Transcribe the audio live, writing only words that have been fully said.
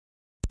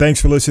Thanks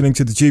for listening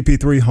to the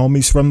GP3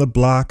 Homies from the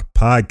Block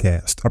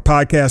podcast. Our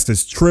podcast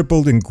has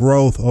tripled in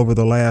growth over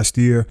the last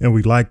year, and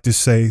we'd like to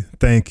say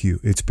thank you.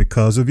 It's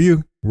because of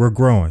you we're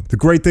growing. The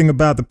great thing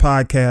about the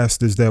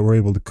podcast is that we're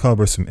able to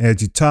cover some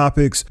edgy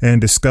topics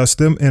and discuss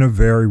them in a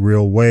very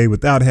real way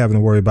without having to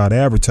worry about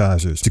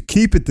advertisers. To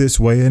keep it this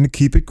way and to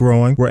keep it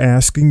growing, we're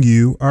asking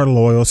you, our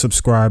loyal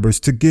subscribers,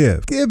 to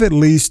give. Give at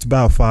least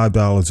about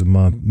 $5 a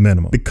month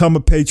minimum. Become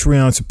a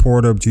Patreon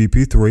supporter of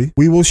GP3.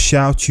 We will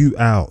shout you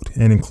out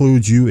and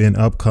include you in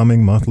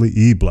upcoming monthly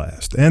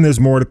e-blast. And there's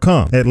more to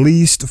come. At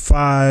least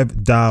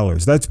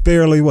 $5. That's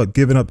barely,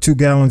 giving up 2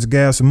 gallons of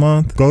gas a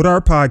month? Go to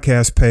our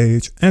podcast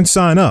page and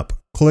sign up.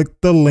 Click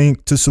the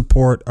link to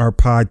support our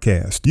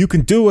podcast. You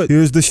can do it.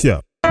 Here's the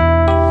show.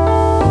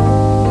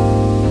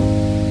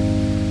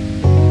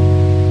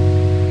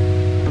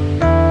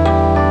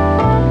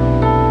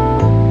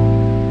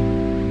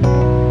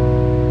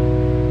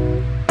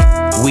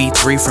 We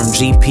three from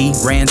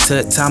GP, ran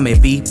to Tommy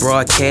B,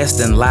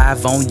 broadcasting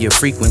live on your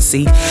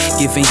frequency,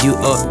 giving you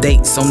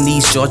updates on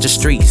these Georgia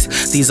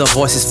streets. These are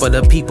voices for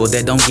the people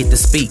that don't get to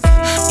speak.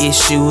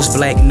 Issues,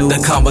 black news,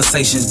 the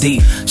conversation's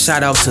deep.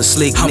 Shout out to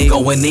Slick Nick,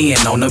 I'm going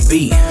in on the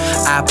beat.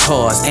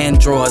 iPods,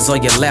 Androids, or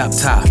your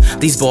laptop.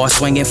 These boys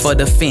swinging for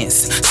the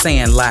fence,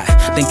 saying lie.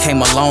 Then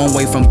came a long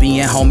way from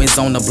being homies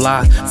on the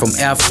block. From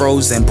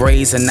afros and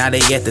braids, and now they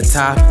at the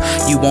top.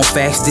 You want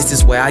facts? This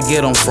is where I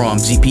get them from.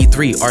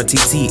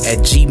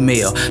 GP3RTT@gmail.com.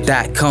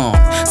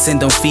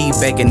 Send them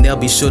feedback and they'll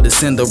be sure to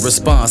send a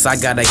response. I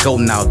gotta go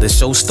now. The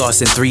show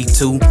starts in 3,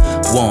 2, 1.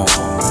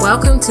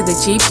 Welcome to the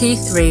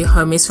GP3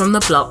 Homies from the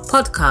Block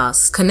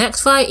podcast.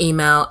 Connect via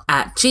email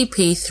at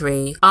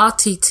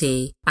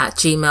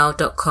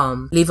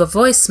gp3rtt@gmail.com. Leave a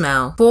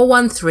voicemail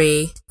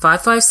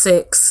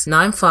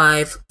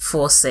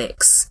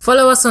 413-556-9546.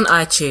 Follow us on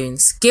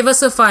iTunes. Give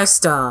us a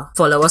 5-star.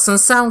 Follow us on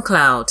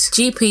SoundCloud.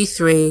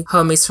 GP3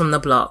 Homies from the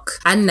Block.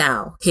 And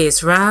now,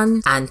 here's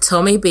Ran and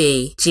Tommy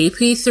B.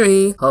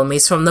 GP3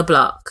 Homies from the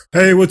Block.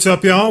 Hey, what's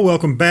up, y'all?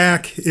 Welcome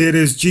back. It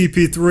is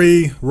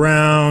GP3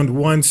 round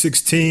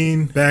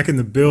 116, back in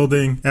the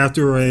building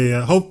after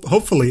a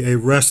hopefully a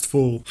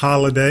restful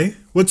holiday.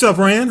 What's up,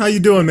 Rand? How you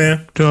doing,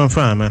 man? Doing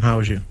fine, man. How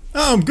was you?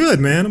 Oh, I'm good,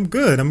 man. I'm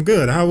good.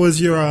 How was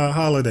your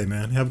holiday,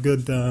 man? Have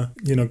good,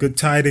 good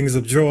tidings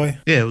of joy?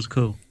 Yeah, it was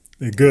cool.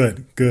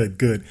 Good.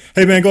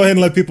 Hey, man, go ahead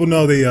and let people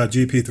know the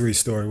GP3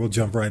 story. We'll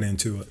jump right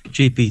into it.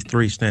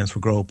 GP3 stands for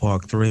Grove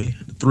Park 3.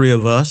 The three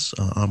of us,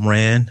 I'm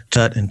Rand,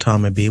 Tut, and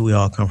Tommy B. We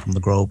all come from the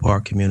Grove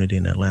Park community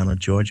in Atlanta,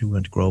 Georgia. We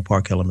went to Grove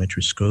Park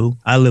Elementary School.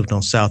 I lived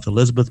on South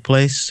Elizabeth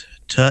Place.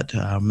 Tut,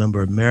 I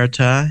remember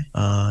Maritai,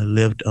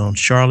 lived on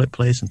Charlotte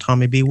Place. And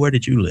Tommy B., where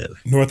did you live?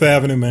 North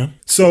Avenue, man.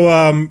 So,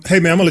 hey,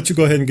 man, I'm going to let you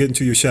go ahead and get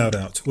into your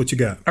shout-outs. What you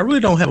got? I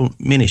really don't have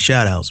many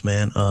shout-outs,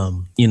 man,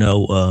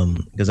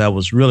 because I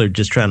was really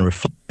just trying to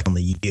reflect on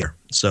the year.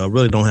 So I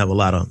really don't have a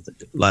lot of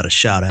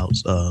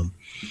shout-outs.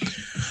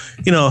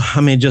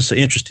 Just an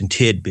interesting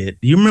tidbit.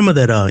 You remember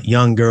that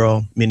young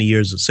girl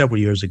several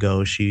years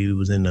ago? She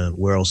was in the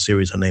World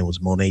Series. Her name was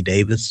Monet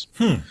Davis.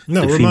 No,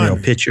 the female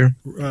pitcher.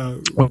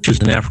 She was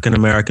an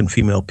African-American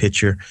female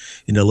pitcher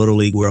in the Little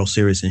League World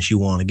Series, and she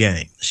won a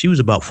game. She was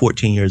about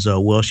 14 years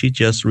old. Well, she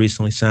just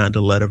recently signed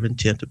a letter of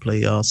intent to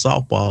play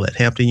softball at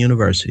Hampton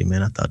University,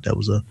 man. I thought that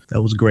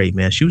was great,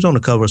 man. She was on the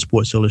cover of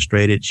Sports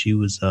Illustrated. She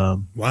was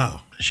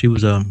wow. She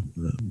was a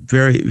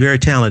very, very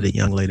talented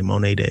young lady,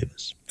 Monet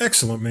Davis.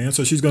 Excellent, man.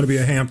 So she's going to be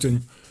at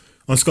Hampton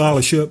on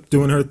scholarship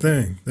doing her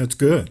thing. That's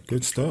good.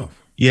 Good stuff.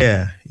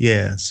 Yeah.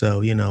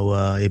 So,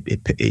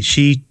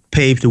 she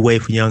paved the way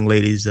for young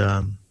ladies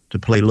to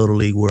play Little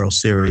League World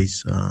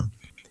Series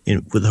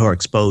with her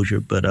exposure.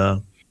 But,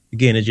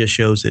 again, it just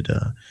shows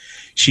that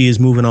she is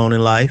moving on in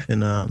life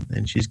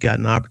and she's got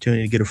an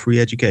opportunity to get a free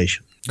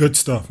education. Good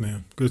stuff,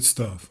 man. Good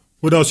stuff.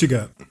 What else you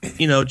got?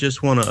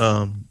 Just want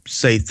to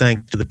say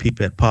thank to the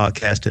people at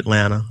Podcast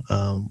Atlanta.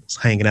 Was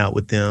hanging out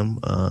with them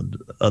the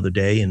other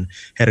day and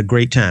had a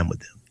great time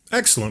with them.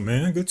 Excellent,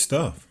 man. Good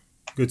stuff.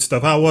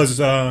 How was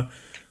the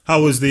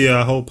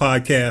whole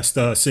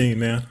podcast scene,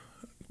 man,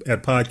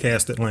 at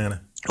Podcast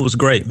Atlanta? It was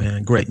great,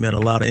 man. Great. Met a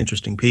lot of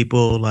interesting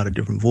people, a lot of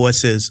different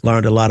voices,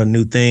 learned a lot of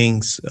new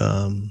things.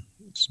 Some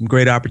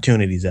great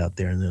opportunities out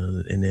there.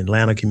 And the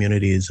Atlanta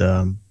community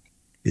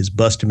is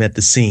busting at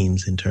the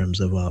seams in terms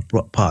of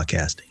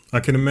podcasting. I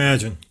can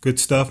imagine.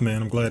 Good stuff,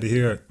 man. I'm glad to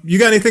hear it. You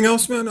got anything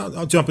else, man?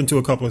 I'll jump into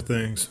a couple of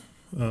things.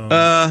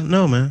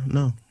 No, man.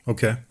 No.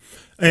 Okay.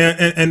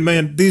 And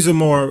man, these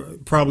are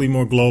probably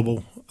more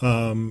global.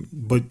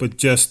 But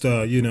just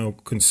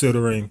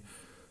considering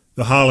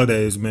the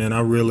holidays, man, I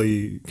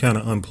really kind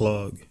of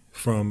unplug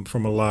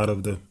from a lot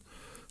of the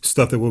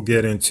stuff that we'll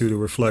get into to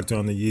reflect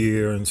on the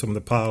year and some of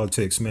the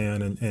politics,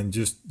 man, and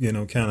just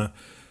kind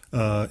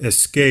of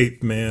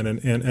escape, man.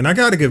 And I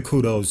got to give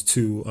kudos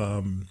to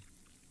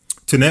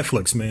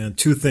Netflix, man.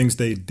 Two things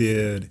they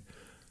did,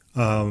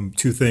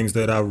 two things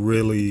that I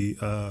really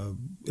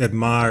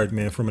admired,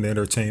 man, from an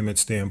entertainment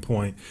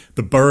standpoint.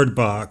 The Bird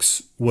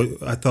Box,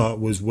 I thought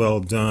was well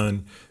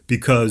done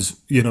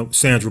because,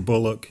 Sandra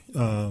Bullock,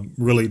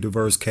 really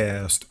diverse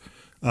cast.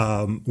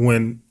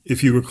 When,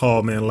 if you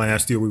recall, man,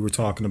 last year we were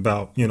talking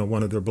about,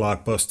 one of their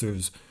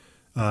blockbusters.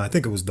 I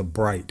think it was The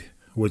Bright,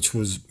 which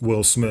was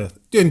Will Smith.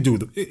 It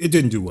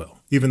didn't do well,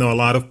 even though a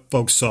lot of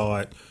folks saw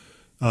it.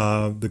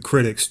 The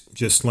critics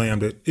just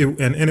slammed it,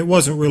 and it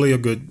wasn't really a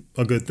good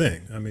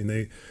thing. I mean,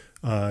 they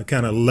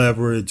kind of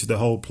leveraged the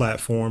whole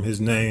platform, his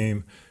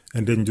name,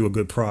 and didn't do a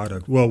good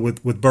product. Well,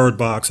 with Bird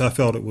Box, I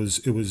felt it was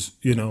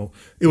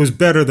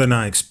better than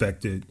I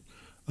expected.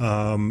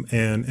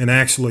 And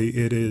actually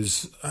it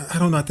is, I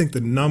don't know, I think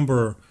the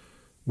number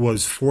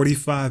was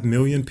 45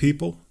 million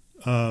people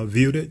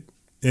viewed it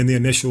in the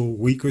initial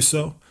week or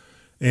so.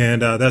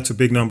 And that's a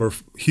big number,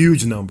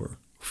 huge number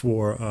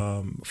for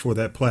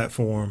that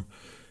platform.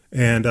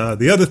 And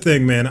the other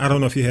thing, man, I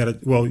don't know if you had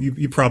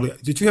you probably,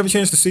 did you have a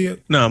chance to see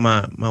it? No,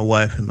 my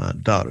wife and my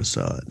daughter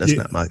saw it.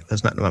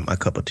 That's not my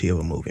cup of tea of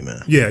a movie,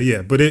 man.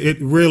 Yeah. But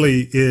it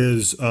really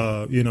is,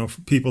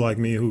 for people like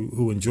me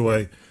who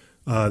enjoy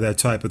that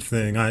type of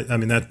thing. I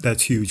mean,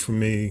 that's huge for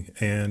me.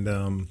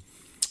 And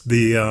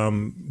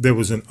there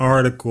was an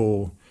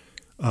article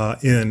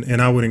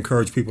and I would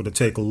encourage people to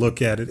take a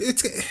look at it.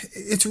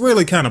 It's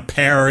really kind of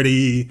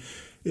parody.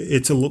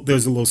 There's a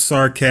little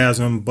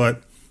sarcasm,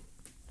 but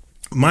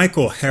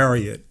Michael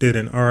Harriot did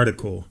an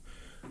article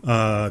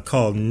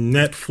called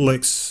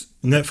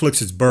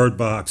Netflix's Bird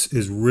Box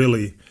is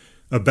really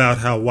about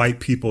how white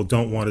people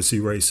don't want to see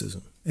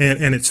racism.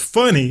 And it's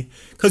funny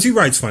because he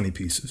writes funny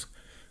pieces.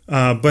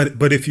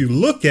 But if you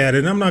look at it,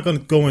 and I'm not going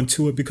to go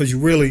into it because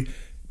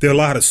there are a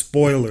lot of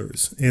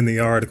spoilers in the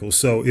article.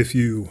 So if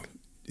you're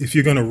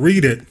going to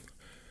read it,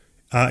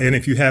 and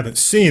if you haven't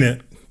seen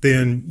it,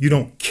 then you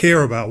don't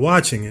care about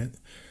watching it,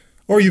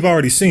 or you've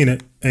already seen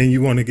it and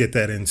you want to get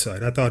that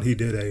insight. I thought he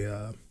did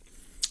a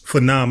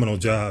phenomenal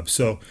job.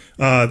 So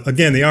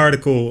again, the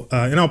article,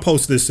 and I'll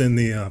post this in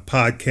the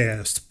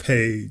podcast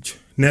page.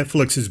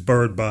 Netflix's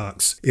Bird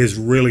Box is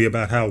really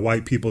about how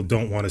white people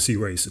don't want to see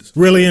races.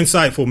 Really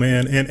insightful,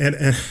 man.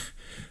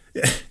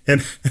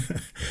 And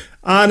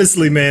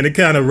honestly, man, it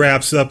kind of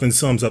wraps up and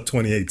sums up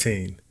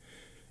 2018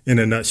 in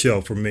a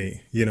nutshell for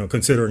me,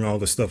 considering all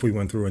the stuff we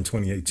went through in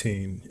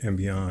 2018 and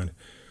beyond.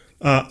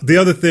 The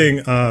other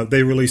thing,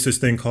 they released this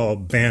thing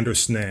called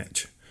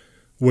Bandersnatch,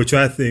 which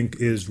I think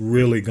is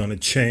really going to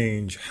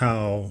change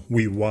how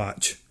we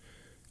watch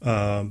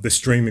the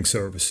streaming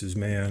services,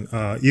 man.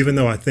 Even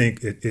though I think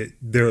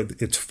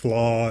it's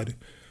flawed,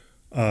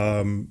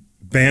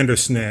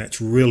 Bandersnatch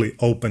really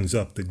opens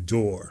up the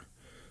door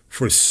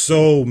for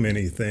so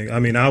many things. I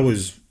mean, I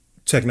was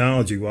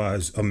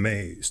technology-wise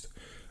amazed.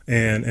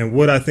 And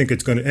what I think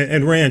it's going to,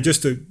 and Rand,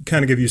 just to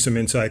kind of give you some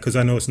insight, because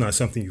I know it's not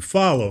something you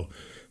follow,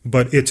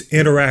 but it's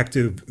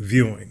interactive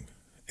viewing.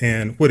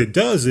 And what it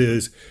does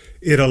is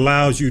it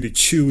allows you to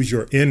choose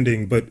your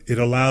ending, but it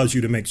allows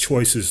you to make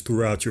choices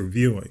throughout your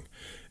viewing.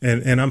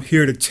 And I'm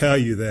here to tell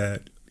you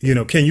that,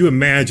 can you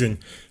imagine,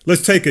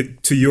 let's take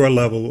it to your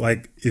level.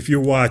 Like if you're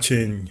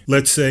watching,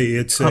 let's say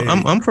it's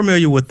I'm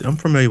familiar with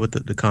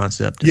the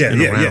concept. It's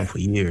been around for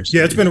years.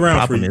 Yeah, it's been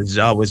around for years.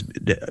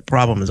 The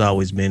problem has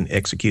always been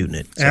executing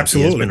it. So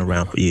Absolutely. It's been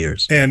around for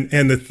years. And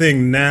the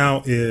thing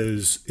now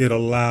is it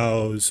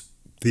allows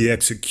the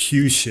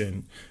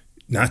execution,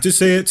 not to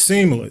say it's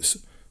seamless,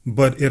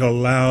 but it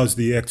allows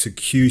the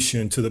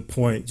execution to the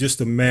point.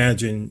 Just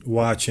imagine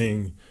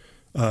watching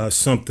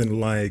something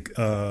like,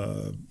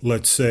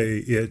 let's say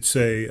it's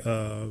it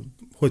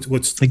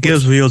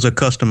gives viewers a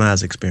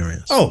customized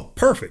experience. Oh,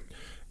 perfect.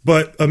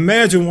 But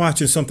imagine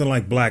watching something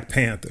like Black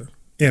Panther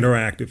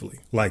interactively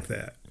like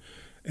that.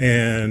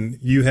 And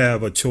you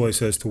have a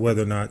choice as to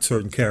whether or not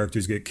certain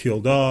characters get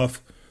killed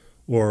off,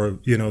 or,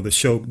 the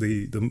show,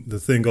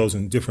 the thing goes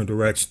in different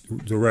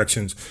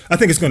directions. I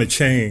think it's going to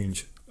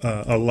change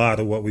a lot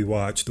of what we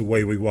watch, the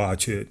way we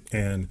watch it,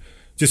 and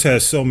just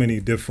has so many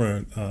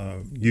different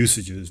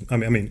usages. I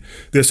mean,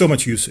 there's so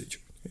much usage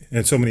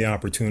and so many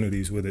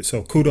opportunities with it.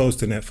 So kudos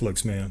to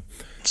Netflix, man.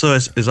 So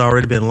it's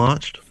already been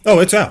launched? Oh,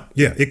 it's out.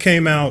 Yeah, it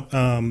came out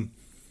a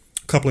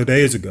couple of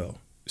days ago.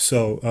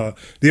 So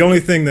the only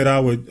thing that I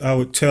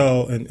would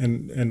tell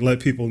and let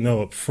people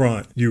know up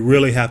front, you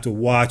really have to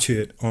watch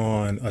it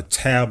on a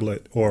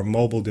tablet or a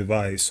mobile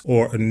device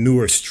or a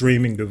newer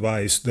streaming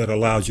device that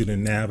allows you to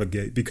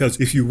navigate.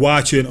 Because if you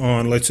watch it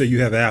on, let's say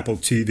you have Apple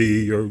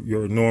TV or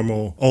your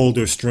normal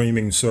older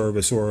streaming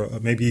service, or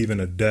maybe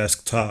even a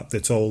desktop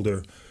that's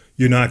older,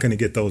 you're not going to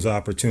get those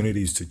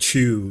opportunities to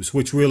choose,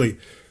 which really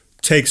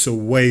takes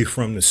away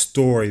from the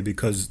story,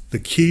 because the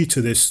key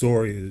to this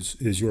story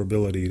is your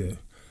ability to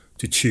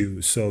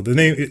choose. So the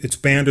name, it's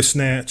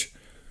Bandersnatch.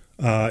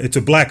 It's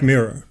a Black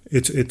Mirror.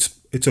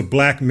 It's a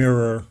Black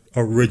Mirror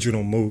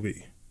original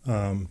movie.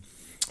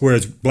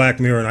 Whereas Black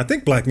Mirror, and I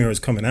think Black Mirror is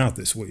coming out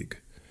this week.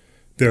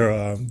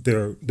 Their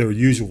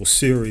usual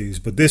series,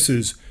 but this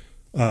is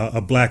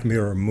a Black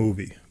Mirror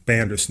movie,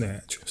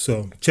 Bandersnatch.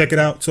 So check it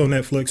out. It's on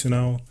Netflix, and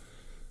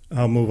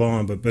I'll move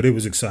on. But it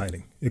was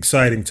exciting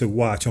to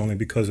watch only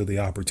because of the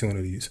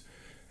opportunities,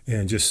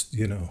 and just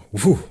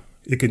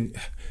it can.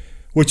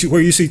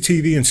 Where you see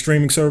TV and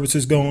streaming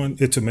services going,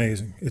 it's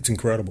amazing. It's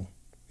incredible.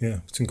 Yeah,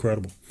 it's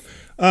incredible.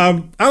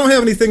 I don't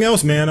have anything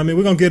else, man. I mean,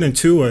 we're going to get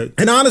into it.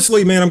 And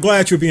honestly, man, I'm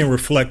glad you're being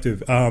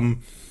reflective.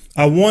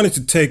 I wanted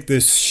to take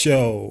this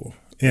show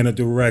in a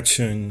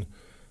direction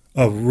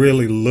of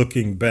really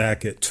looking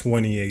back at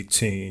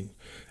 2018.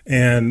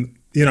 And,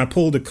 I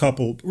pulled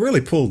pulled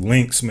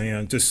links,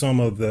 man, to some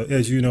of the,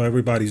 as you know,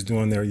 everybody's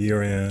doing their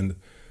year-end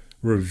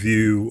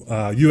review.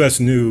 U.S.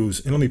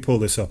 News, and let me pull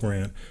this up,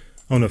 Rand.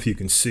 I don't know if you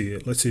can see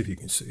it. Let's see if you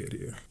can see it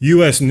here.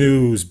 U.S.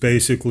 News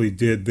basically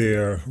did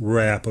their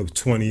wrap of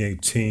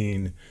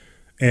 2018,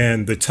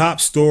 and the top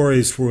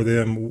stories for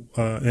them,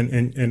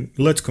 and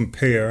let's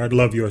compare. I'd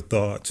love your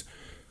thoughts.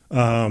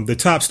 The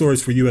top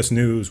stories for U.S.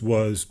 News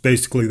was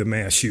basically the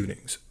mass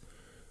shootings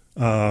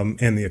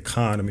and the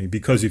economy,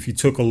 because if you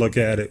took a look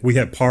at it, we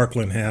had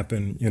Parkland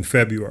happen in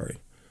February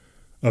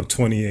of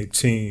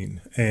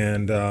 2018,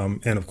 and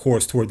of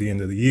course toward the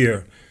end of the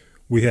year,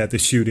 we had the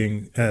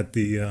shooting at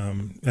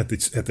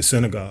the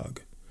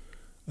synagogue,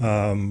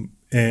 and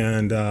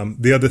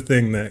the other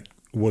thing that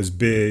was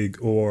big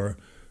or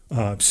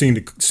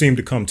seemed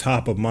to come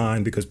top of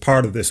mind, because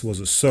part of this was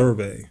a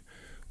survey,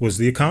 was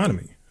the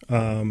economy,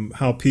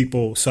 how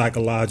people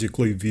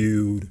psychologically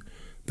viewed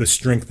the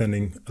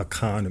strengthening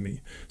economy.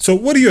 So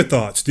what are your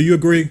thoughts? Do you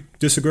agree,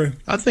 disagree?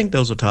 I think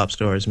those are top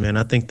stories, man.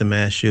 I think the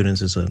mass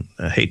shootings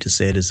I hate to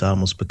say it, it's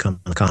almost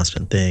become a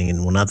constant thing.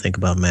 And when I think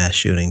about mass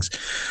shootings,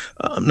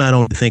 I'm not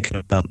only thinking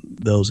about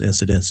those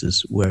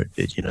incidences where,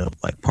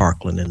 like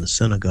Parkland and the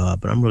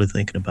synagogue, but I'm really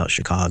thinking about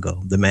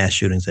Chicago, the mass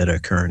shootings that are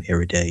occurring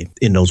every day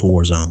in those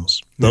war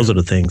zones. Those are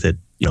the things that,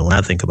 when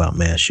I think about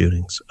mass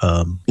shootings,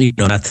 I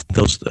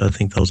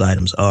think those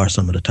items are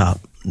some of the top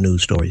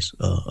news stories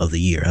of the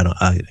year.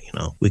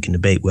 We can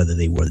debate whether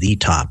they were the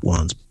top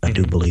ones, but I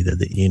do believe that,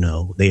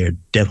 they are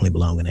definitely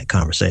belong in that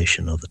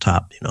conversation of the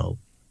top,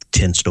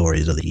 10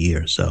 stories of the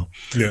year. So,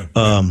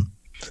 the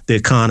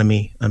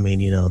economy,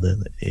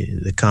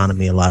 the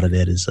economy, a lot of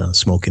that is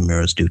smoke and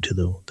mirrors due to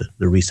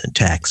the recent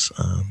tax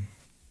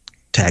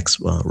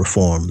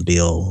reform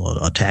bill,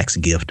 or a tax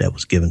gift that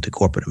was given to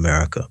corporate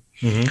America.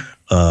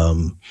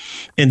 Mm-hmm.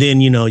 And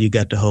then, you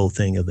got the whole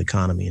thing of the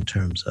economy in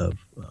terms of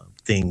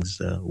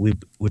things. We've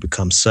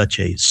become such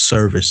a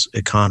service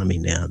economy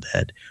now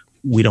that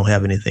we don't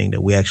have anything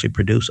that we actually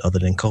produce other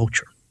than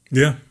culture.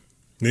 Yeah,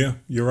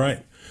 you're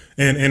right.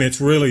 And it's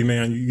really,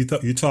 man,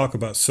 you talk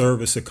about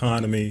service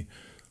economy.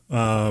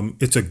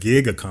 It's a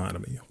gig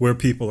economy where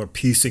people are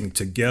piecing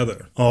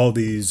together all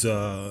these,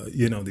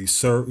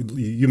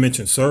 you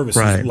mentioned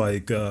services, right,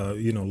 like,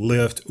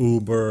 Lyft,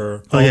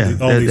 Uber.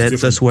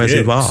 That's where it's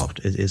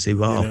evolved. It's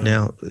evolved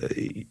now.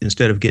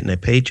 Instead of getting a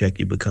paycheck,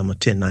 you become a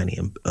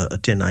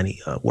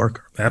 1090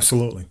 worker.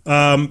 Absolutely.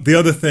 The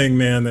other thing,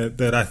 man,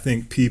 that I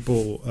think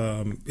people,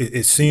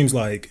 it seems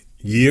like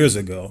years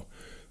ago,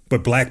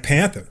 but Black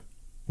Panther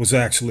was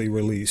actually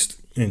released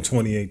in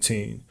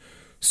 2018.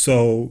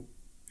 So.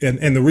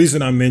 And the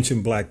reason I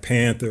mentioned Black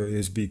Panther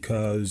is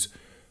because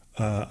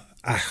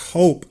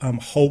I'm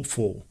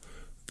hopeful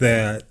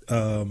that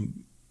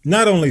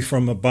not only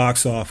from a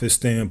box office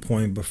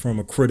standpoint, but from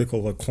a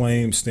critical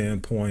acclaim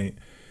standpoint,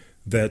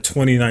 that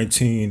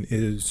 2019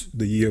 is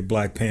the year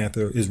Black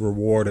Panther is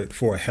rewarded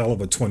for a hell of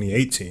a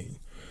 2018.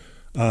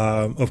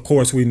 Of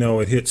course, we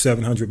know it hit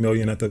 $700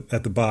 million at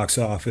the box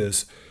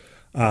office.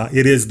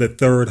 It is the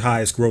third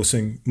highest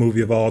grossing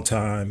movie of all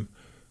time.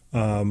 We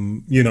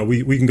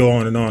can go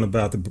on and on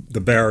about the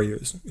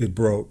barriers it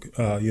broke,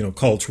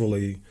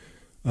 culturally,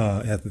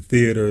 at the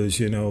theaters,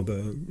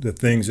 the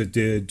things it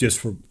did just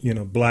for,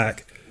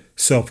 Black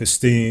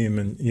self-esteem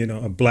and,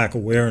 a Black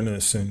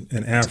awareness and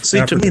African.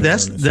 See, to me,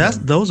 that's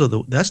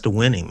the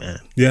winning, man.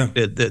 Yeah.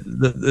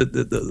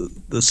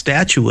 The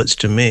statuettes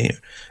to me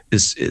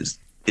is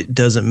it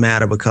doesn't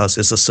matter because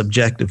it's a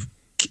subjective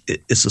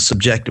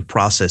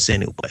process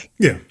anyway.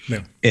 Yeah.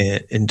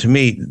 And to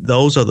me,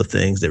 those are the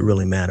things that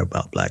really matter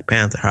about Black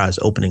Panther, how it's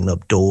opening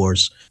up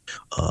doors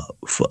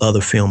for other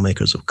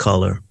filmmakers of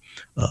color,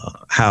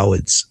 how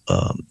it's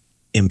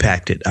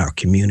impacted our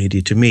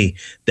community. To me,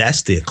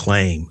 that's the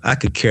acclaim. I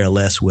could care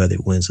less whether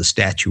it wins a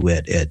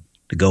statuette at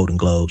the Golden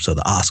Globes or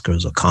the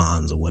Oscars or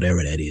Cannes or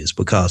whatever that is,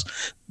 because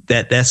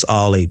that's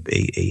all a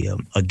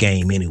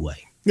game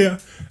anyway. Yeah.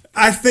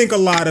 I think a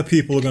lot of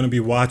people are going to be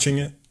watching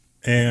it.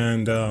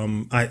 And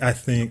I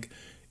think,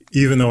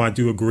 even though I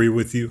do agree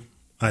with you,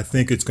 I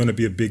think it's going to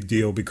be a big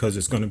deal because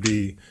it's going to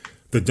be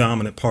the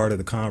dominant part of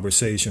the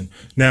conversation.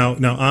 Now,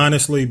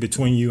 honestly,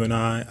 between you and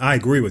I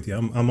agree with you.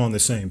 I'm on the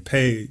same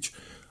page.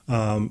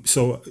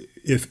 So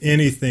if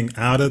anything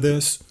out of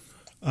this,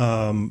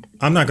 I'm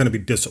not going to be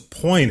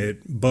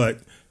disappointed, but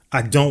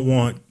I don't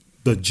want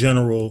the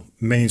general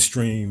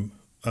mainstream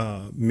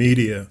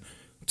media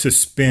to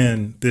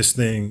spin this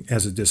thing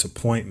as a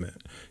disappointment.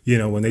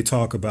 When they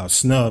talk about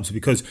snubs,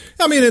 because,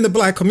 in the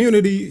Black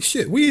community,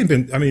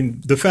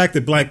 the fact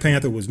that Black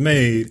Panther was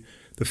made,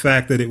 the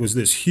fact that it was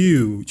this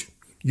huge,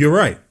 you're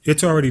right.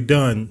 It's already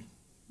done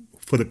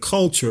for the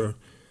culture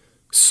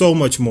so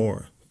much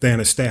more than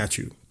a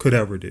statue could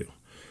ever do.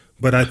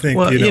 But I think,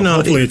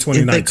 hopefully in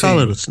 2019. They call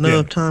it a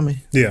snub,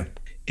 Tommy. Yeah.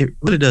 it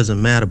really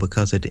doesn't matter,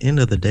 because at the end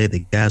of the day, the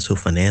guys who are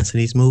financing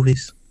these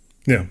movies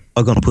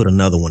are going to put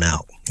another one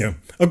out. Yeah,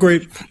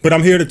 agreed. But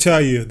I'm here to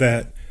tell you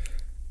that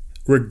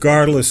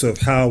regardless of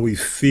how we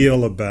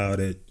feel about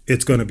it,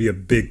 it's going to be a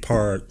big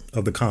part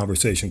of the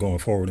conversation going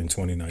forward in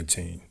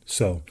 2019.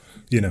 So,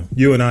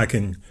 you and I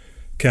can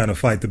kind of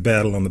fight the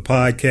battle on the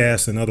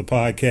podcast and other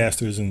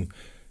podcasters and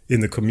in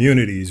the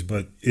communities,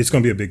 but it's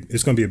going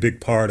to be a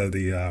big part of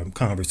the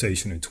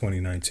conversation in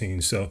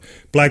 2019. So,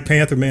 Black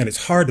Panther, man,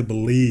 it's hard to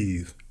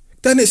believe.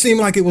 Doesn't it seem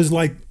like it was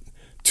like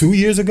 2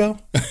 years ago?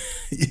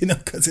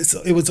 Because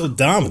it was so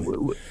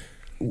dominant.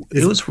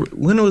 It was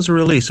when it was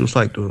released. It was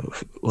like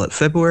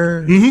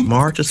February,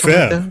 March, or something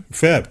like that.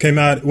 Feb came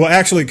out. Well,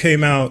 actually, it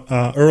came out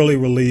early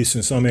release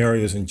in some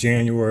areas in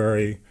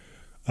January,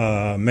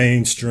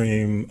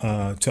 mainstream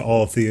to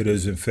all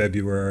theaters in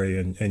February,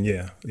 and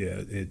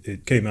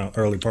it came out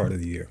early part of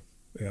the year.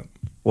 Yeah.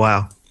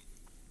 Wow.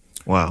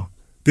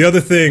 The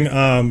other thing,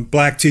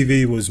 Black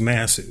TV was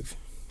massive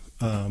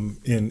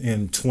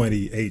in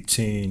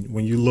 2018.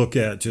 When you look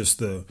at just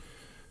the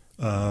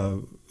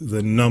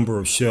number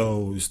of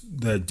shows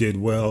that did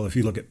well, if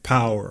you look at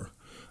Power,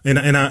 and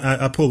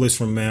I pull this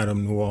from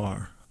Madame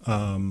Noir,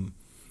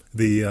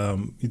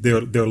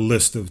 their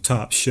list of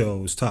top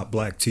shows, top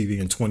Black TV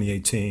in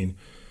 2018.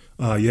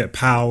 You had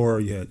Power,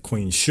 you had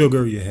Queen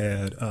Sugar, you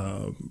had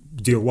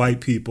Dear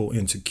White People,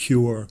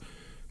 Insecure,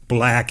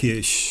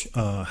 Blackish,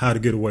 How to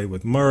Get Away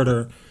with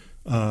Murder.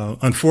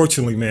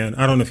 Unfortunately, man,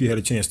 I don't know if you had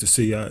a chance to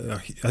see,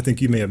 I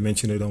think you may have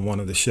mentioned it on one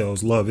of the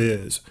shows, Love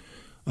Is.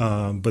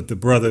 But the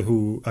brother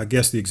who, I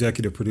guess the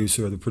executive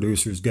producer or the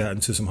producers, got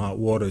into some hot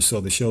water,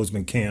 so the show's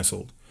been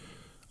canceled.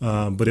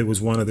 But it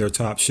was one of their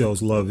top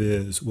shows. Love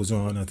Is was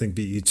on, I think,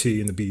 BET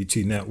and the BET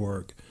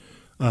network.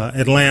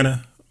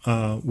 Atlanta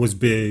was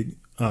big.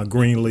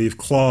 Greenleaf,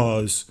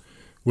 Claws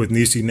with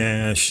Niecy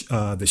Nash,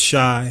 The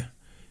Chi,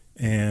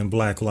 and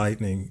Black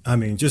Lightning. I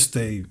mean, just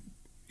when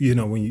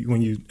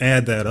you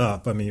add that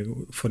up, I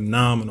mean,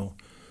 phenomenal.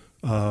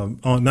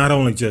 Not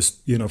only just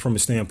from a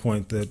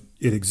standpoint that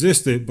it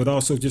existed, but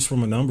also just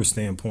from a number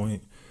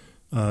standpoint,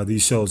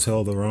 these shows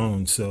held their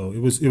own. So it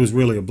was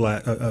really a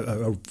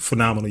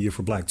phenomenal year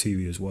for Black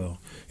TV as well.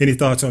 Any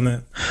thoughts on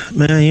that?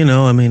 Man,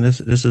 I mean, this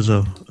is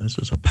a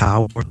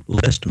power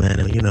list, man.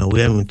 And, we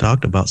haven't even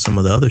talked about some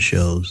of the other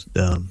shows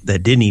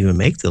that didn't even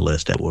make the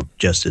list that were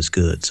just as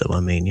good. So I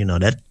mean,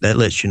 that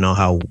lets you know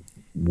how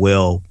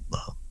well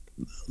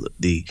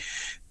the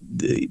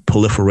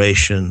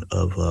proliferation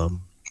of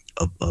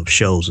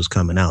shows is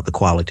coming out. The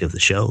quality of the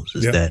shows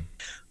is that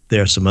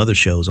there are some other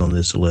shows on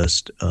this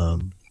list,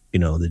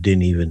 that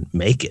didn't even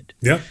make it.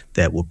 Yeah,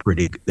 that were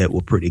pretty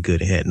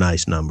good and had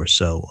nice numbers.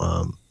 So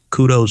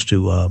kudos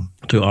to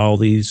all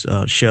these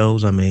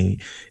shows. I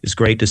mean, it's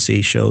great to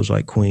see shows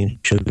like Queen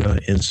Sugar,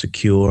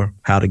 Insecure,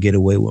 How to Get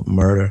Away with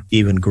Murder,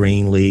 even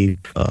Greenleaf,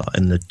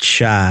 and The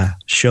Chi,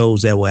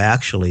 shows that were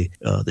actually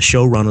the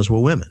showrunners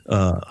were women.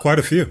 Quite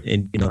a few,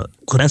 and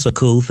that's a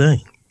cool thing.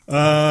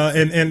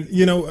 And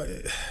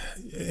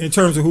in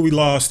terms of who we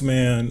lost,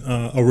 man,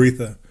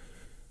 Aretha,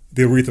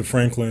 the Aretha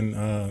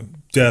Franklin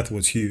death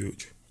was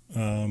huge.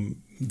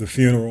 The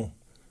funeral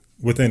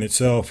within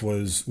itself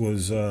was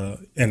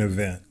an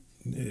event.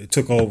 It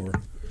took over.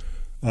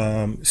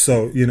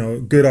 So,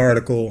 good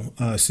article.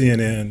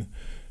 CNN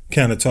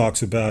kind of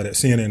talks about it.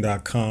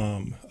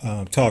 CNN.com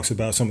talks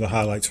about some of the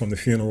highlights from the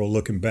funeral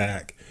looking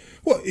back.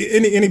 Well,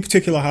 any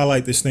particular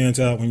highlight that stands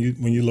out when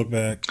you look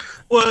back?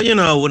 Well,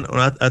 when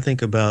I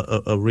think about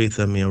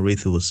Aretha, I mean,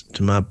 Aretha was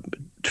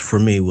for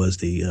me was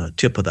the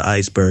tip of the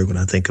iceberg when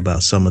I think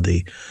about some of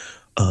the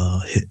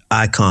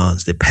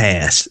icons that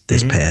passed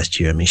this past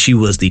year. I mean, she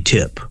was the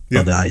tip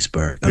of the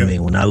iceberg. I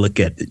mean, when I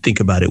think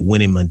about it,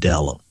 Winnie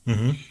Mandela,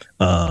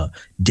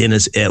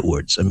 Dennis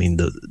Edwards. I mean,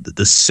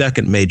 the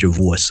second major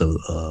voice of,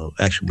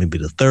 actually maybe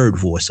the third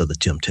voice of the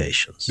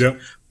Temptations.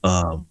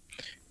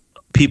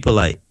 People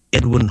like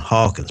Edwin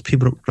Hawkins.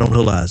 People don't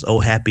realize, Oh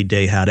Happy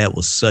Day, how that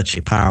was such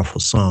a powerful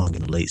song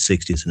in the late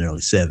 60s and early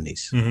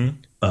 70s.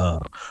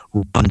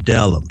 Ron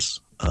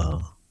Dellums,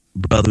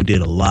 brother who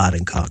did a lot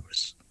in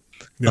Congress.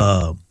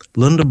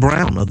 Linda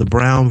Brown of the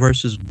Brown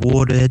versus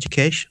Board of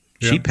Education.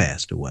 She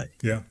passed away.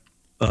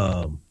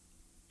 LaRon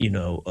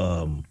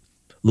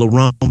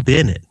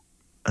Bennett.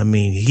 I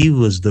mean, he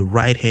was the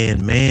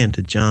right-hand man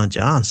to John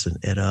Johnson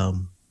at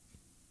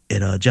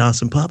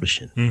Johnson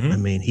Publishing. I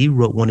mean, he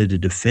wrote one of the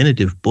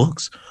definitive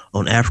books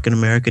on African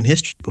American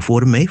history before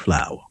the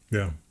Mayflower.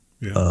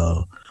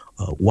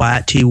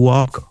 Wyatt T.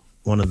 Walker,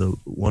 one of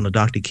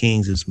Dr.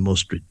 King's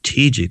most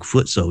strategic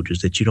foot soldiers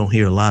that you don't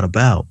hear a lot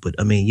about. But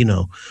I mean,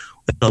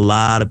 a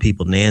lot of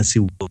people,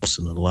 Nancy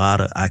Wilson, a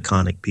lot of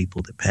iconic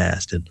people that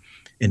passed, and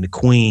the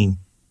Queen,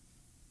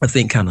 I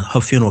think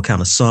her funeral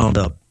kind of summed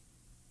up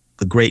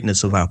the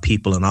greatness of our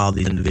people and all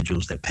the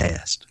individuals that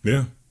passed.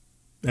 Yeah,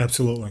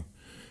 absolutely.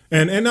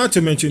 And not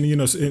to mention,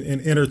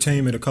 in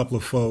entertainment, a couple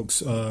of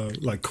folks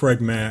like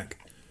Craig Mack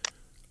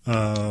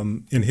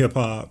in hip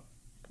hop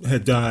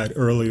had died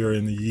earlier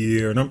in the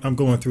year. And I'm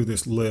going through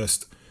this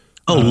list.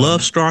 Oh,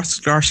 Love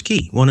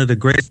Starsky, one of the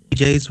great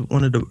DJs,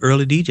 one of the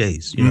early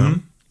DJs, you know?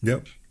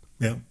 Yep.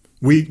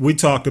 We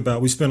talked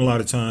about, we spent a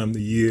lot of time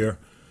the year,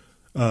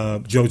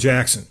 Joe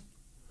Jackson,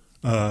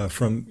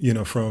 from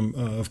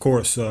of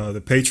course,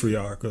 the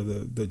patriarch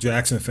of the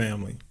Jackson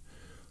family.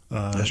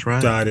 That's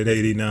right. Died at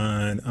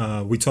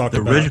 89. We talked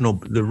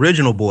the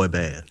original boy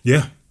band.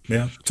 Yeah.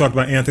 Talked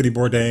about Anthony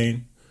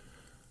Bourdain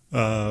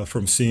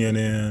from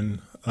CNN.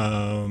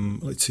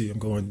 Let's see, I'm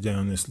going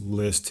down this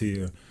list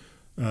here.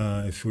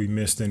 If we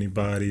missed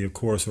anybody, of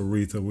course,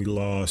 Aretha we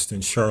lost,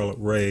 and Charlotte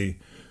Rae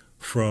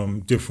from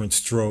Different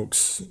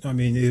Strokes. I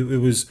mean, it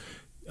was.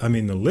 I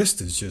mean, the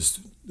list is just.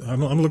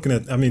 I'm looking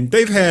at. I mean,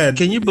 they've had.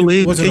 Can you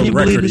believe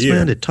this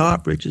man that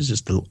Todd Bridges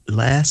is the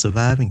last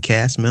surviving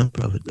cast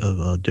member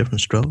of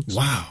Different Strokes?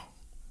 Wow.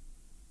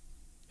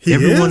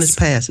 Everyone has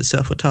passed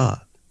except for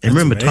Todd. And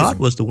remember, amazing. Todd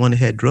was the one that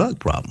had drug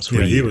problems for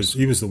years.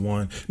 He was the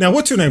one. Now,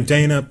 what's her name?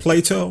 Dana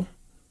Plato.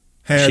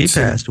 She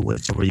passed away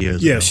several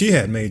years ago. Yeah, she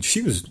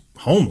was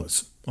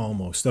homeless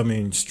almost. I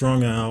mean,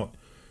 strung out,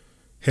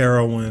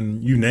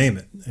 heroin, you name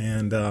it.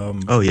 And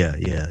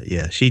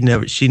yeah. She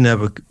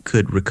never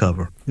could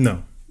recover.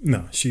 No,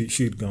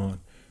 she'd gone.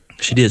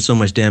 She did so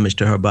much damage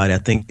to her body. I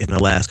think in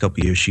the last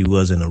couple of years she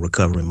was in a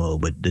recovery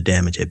mode, but the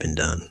damage had been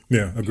done.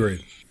 Yeah,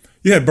 agreed.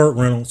 You had Burt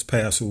Reynolds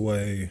pass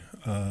away.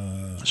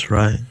 That's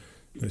right.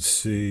 Let's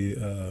see.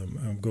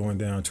 I'm going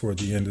down toward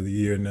the end of the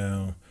year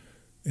now.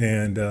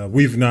 And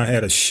we've not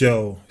had a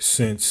show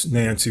since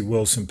Nancy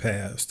Wilson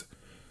passed.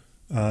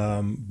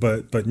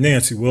 But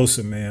Nancy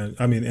Wilson, man,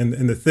 I mean,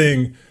 and the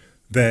thing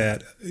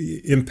that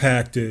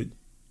impacted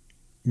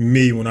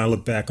me when I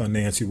look back on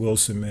Nancy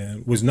Wilson,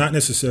 man, was not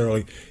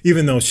necessarily,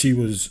 even though she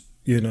was,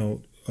 a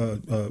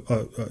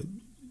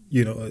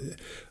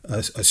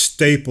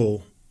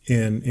staple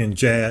in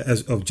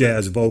jazz, of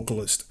jazz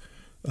vocalist,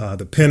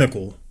 the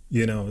pinnacle,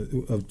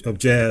 of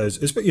jazz,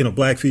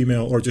 black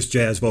female or just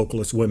jazz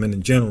vocalists, women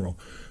in general.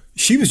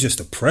 She was just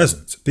a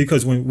presence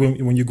because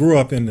when you grew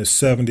up in the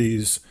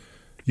 70s,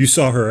 you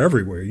saw her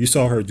everywhere. You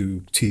saw her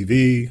do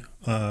TV.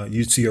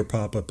 You'd see her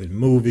pop up in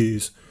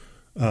movies.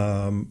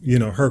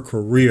 Her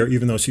career,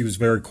 even though she was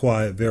very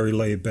quiet, very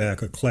laid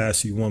back, a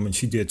classy woman,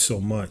 she did so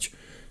much.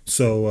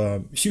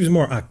 So she was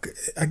more,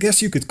 I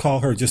guess you could call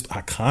her just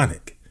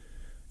iconic.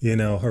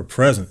 Her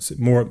presence,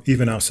 more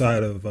even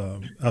outside of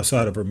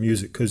her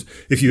music. Because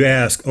if you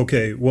ask,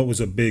 okay, what was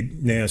a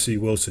big Nancy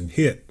Wilson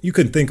hit? You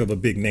couldn't think of a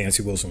big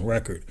Nancy Wilson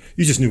record.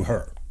 You just knew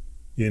her,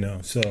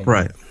 So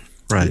right.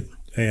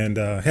 And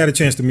had a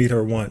chance to meet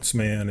her once,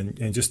 man,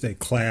 and just a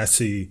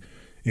classy,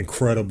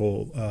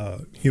 incredible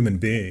human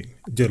being.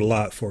 Did a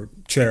lot for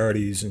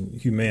charities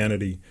and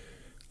humanity.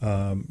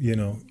 Will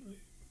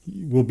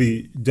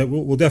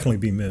definitely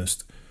be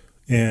missed.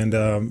 And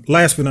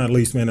last but not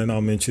least, man, and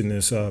I'll mention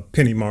this,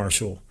 Penny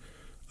Marshall,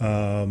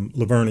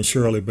 Laverne and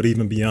Shirley, but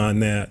even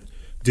beyond that,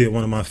 did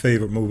one of my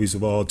favorite movies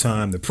of all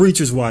time, The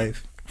Preacher's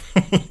Wife.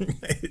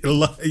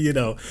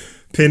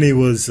 Penny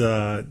was,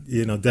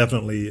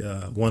 definitely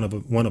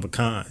one of a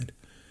kind,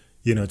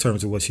 in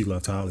terms of what she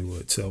left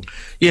Hollywood. So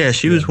yeah,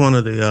 she was one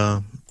of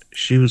the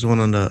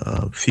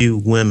few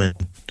women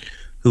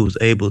who was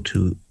able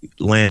to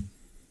land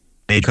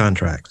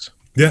contracts.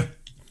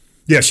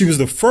 Yeah, she was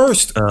the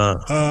first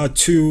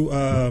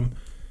to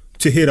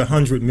hit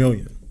 100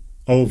 million,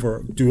 over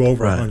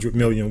 100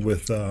 million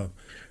with the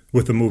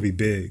movie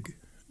Big.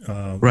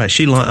 Right.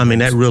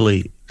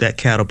 That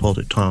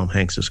catapulted Tom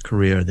Hanks's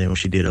career. Then when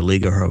she did A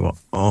League of Her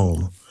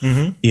Own,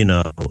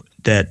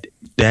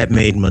 that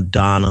made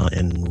Madonna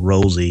and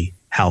Rosie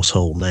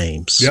household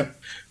names. Yep.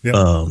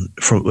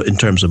 In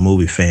terms of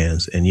movie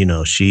fans, and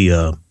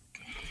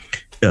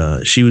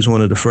she was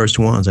one of the first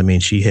ones. I mean,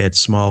 she had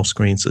small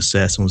screen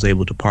success and was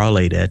able to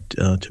parlay that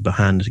to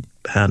behind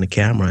the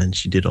camera, and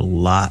she did a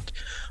lot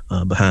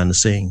behind the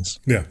scenes.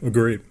 Yeah,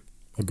 agreed.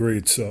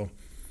 So,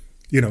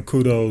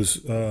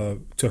 kudos to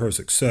her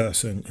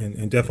success,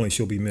 and definitely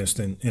she'll be missed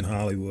in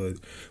Hollywood.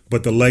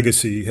 But the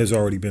legacy has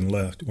already been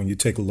left when you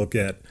take a look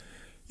at,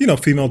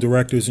 female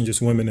directors and just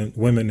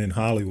women in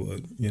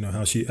Hollywood.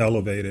 How she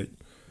elevated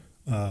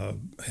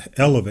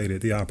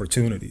the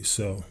opportunities.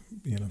 So,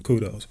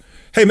 kudos.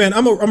 Hey, man,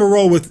 I'm a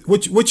roll with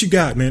what you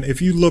got, man.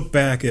 If you look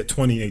back at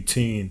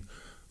 2018,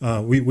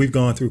 we've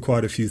gone through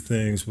quite a few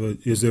things, but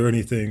is there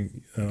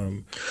anything?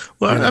 A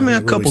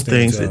couple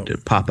things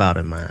that pop out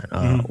in mind.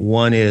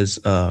 One is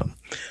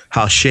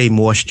how Shea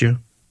Moisture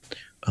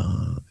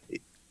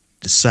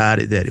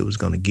decided that it was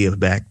going to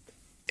give back,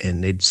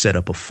 and they'd set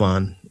up a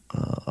fund,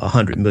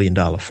 $100 million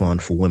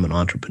fund for women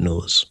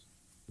entrepreneurs.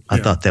 I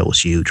thought that was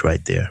huge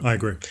right there. I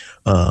agree.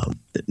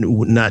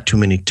 Not too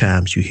many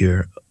times you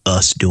hear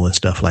us doing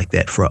stuff like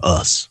that for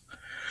us.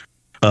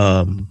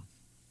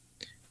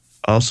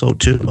 Also,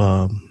 too,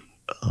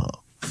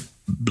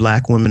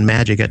 Black women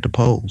magic at the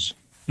polls.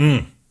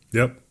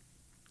 Yep.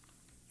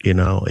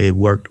 It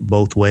worked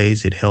both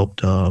ways. It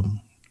helped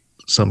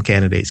some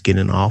candidates get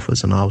in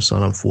office, and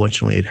also,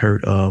 unfortunately, it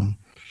hurt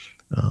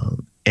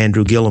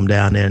Andrew Gillum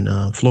down in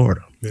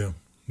Florida. Yeah.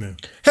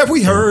 Have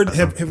we heard?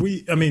 Have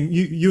we? I mean,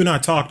 you and I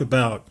talked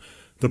about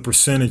the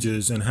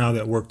percentages and how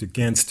that worked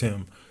against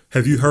him.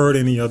 Have you heard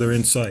any other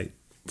insight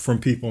from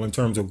people in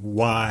terms of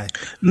why?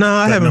 No,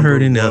 I haven't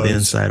heard any other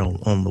insight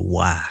on the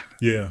why.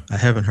 Yeah. I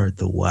haven't heard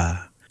the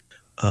why.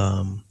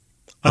 I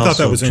thought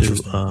that was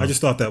interesting. I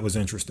just thought that was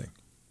interesting.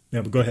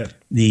 Yeah, but go ahead.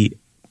 The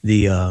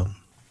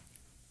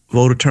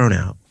voter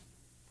turnout,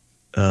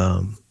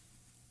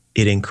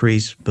 it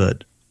increased,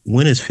 but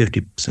when is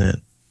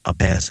 50% a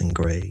passing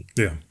grade?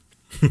 Yeah.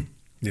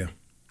 Yeah.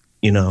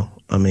 You know,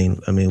 I mean,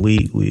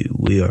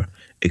 we are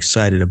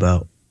excited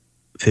about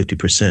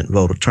 50%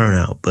 voter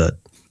turnout, but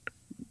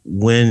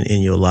when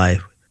in your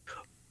life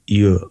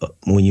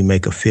when you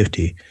make a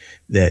 50,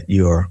 that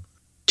your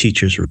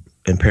teachers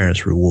and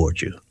parents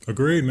reward you?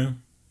 Agreed,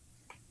 man.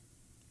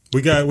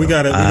 We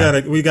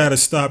gotta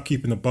stop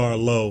keeping the bar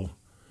low,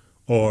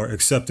 or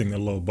accepting the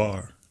low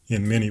bar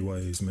in many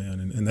ways, man,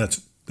 and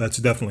that's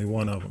definitely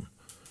one of them.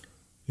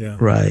 Yeah.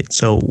 Right.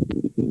 So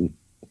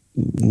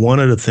one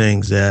of the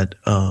things that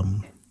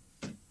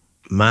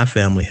my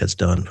family has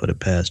done for the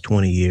past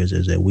 20 years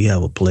is that we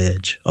have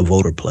a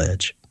voter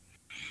pledge,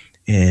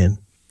 and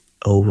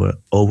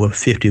over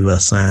 50 of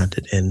us signed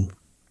it. And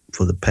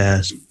for the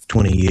past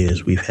 20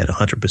 years, we've had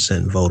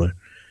 100%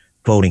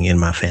 voting in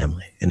my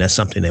family, and that's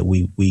something that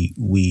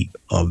we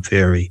are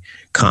very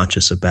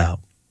conscious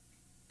about.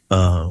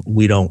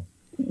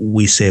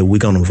 We said we're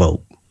going to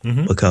vote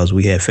because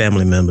we had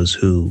family members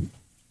who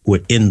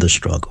were in the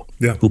struggle,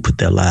 who put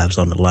their lives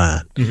on the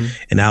line.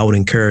 And I would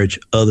encourage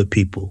other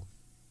people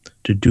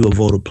to do a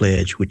voter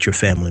pledge with your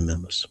family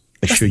members.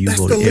 Make sure you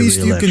vote every election. That's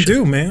the least you can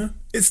do, man.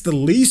 It's the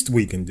least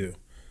we can do.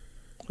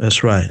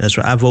 That's right.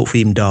 I vote for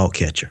even dog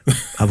catcher.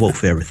 I vote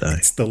for everything.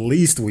 It's the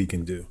least we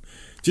can do.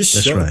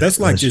 That's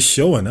like just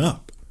showing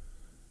up.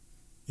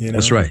 You know?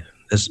 That's right.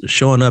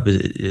 Showing up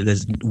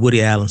as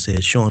Woody Allen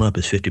said, showing up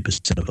is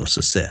 50% of a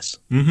success.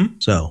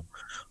 So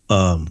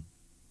I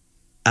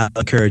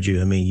encourage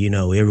you. I mean, you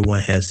know, everyone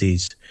has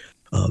these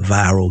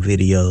viral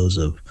videos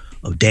of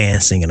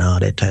dancing and all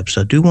that type of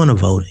stuff. Do one of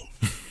voting.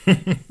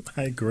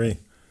 I agree.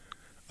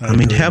 I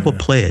mean, have a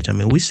pledge. I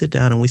mean, we sit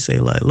down and we say,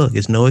 like, look,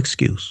 it's no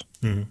excuse.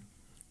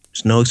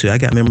 It's no excuse. I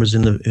got members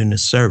in the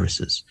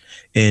services,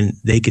 and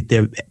they get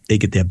their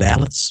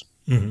ballots,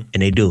 and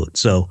they do it.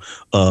 So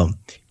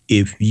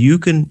if you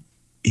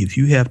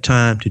have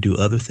time to do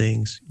other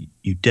things,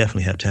 you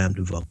definitely have time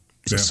to vote.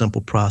 It's a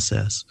simple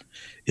process.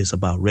 It's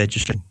about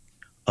registering,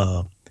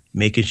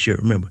 making sure.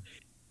 Remember,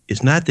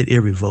 it's not that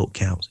every vote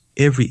counts.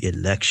 Every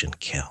election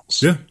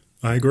counts. Yeah,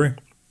 I agree.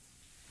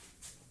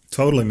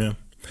 Totally, man.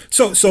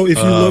 So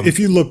if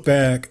you look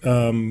back,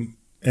 and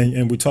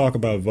we talk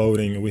about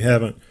voting, and we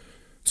haven't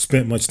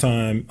spent much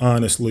time,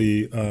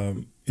 honestly,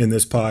 in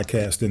this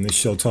podcast, in this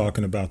show,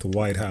 talking about the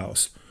White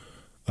House,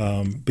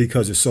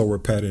 because it's so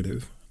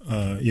repetitive.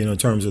 In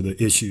terms of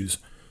the issues,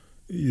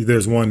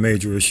 there's one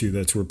major issue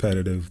that's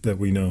repetitive that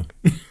we know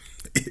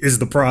is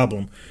the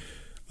problem.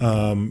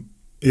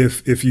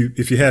 If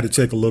you had to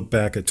take a look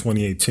back at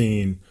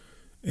 2018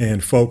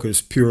 and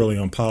focus purely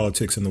on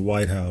politics in the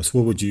White House,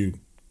 what would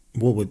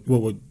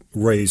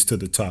rise to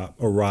the top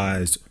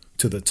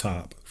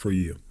for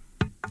you?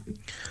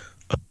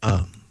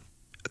 A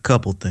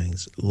couple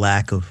things: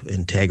 lack of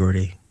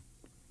integrity,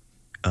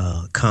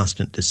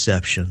 constant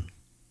deception.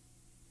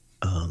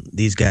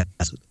 These guys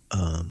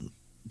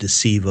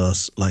deceive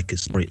us like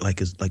it's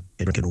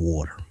drinking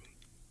water.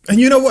 And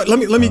you know what?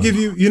 Let me give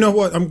you. You know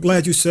what? I'm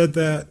glad you said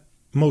that.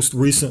 Most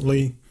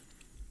recently,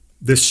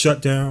 this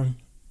shutdown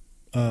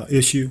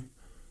issue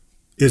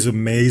is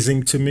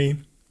amazing to me.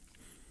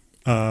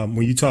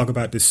 When you talk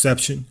about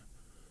deception,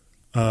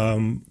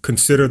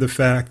 consider the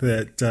fact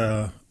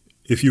that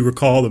if you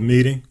recall the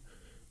meeting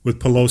with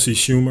Pelosi,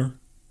 Schumer,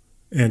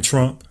 and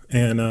Trump,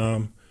 and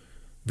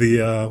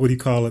the what do you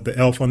call it? The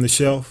elf on the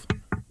shelf,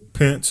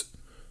 Pence.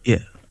 Yeah.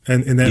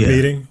 And in that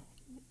meeting,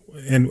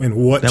 and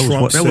what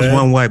Trump said. That was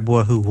one white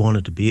boy who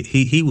wanted to be.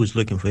 He was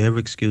looking for every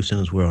excuse in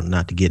his world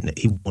not to get in it.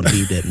 He wanted to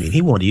leave that meeting.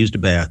 He wanted to use the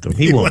bathroom.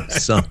 He wanted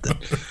something.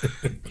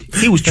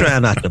 He was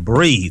trying not to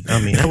breathe.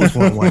 I mean, that was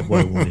one white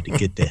boy who wanted to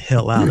get the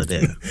hell out of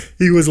there.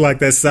 He was like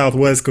that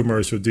Southwest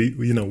commercial. Do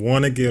you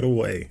want to get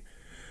away?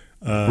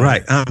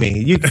 Right. I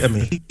mean, he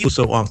was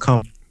so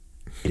uncomfortable,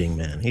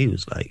 man. He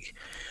was like,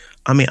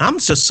 I mean, I'm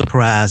just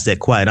surprised that,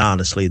 quite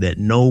honestly, that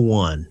no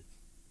one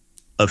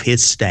of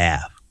his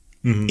staff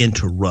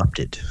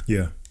interrupted.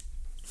 Yeah.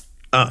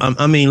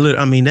 I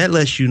mean, that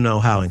lets you know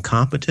how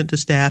incompetent the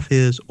staff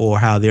is, or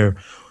how they're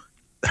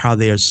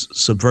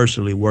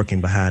subversively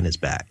working behind his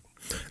back.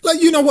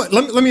 Like, you know what?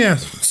 Let me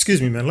ask.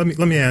 Excuse me, man.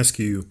 Let me ask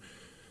you.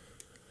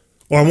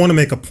 Or I want to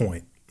make a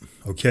point.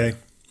 Okay.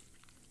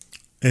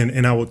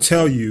 And I will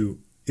tell you,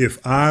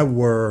 if I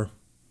were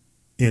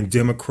in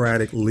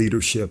Democratic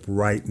leadership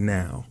right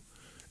now,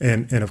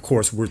 and of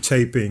course we're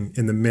taping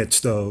in the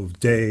midst of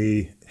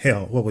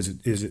what was it?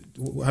 Is it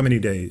how many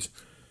days?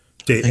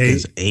 Day 8.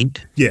 It's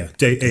 8. Yeah,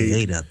 day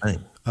 8. 8, I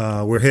think.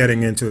 We're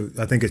heading into.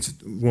 I think it's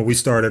when we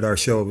started our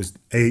show. It was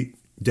 8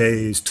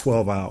 days,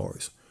 12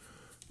 hours.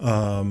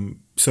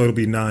 So it'll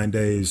be 9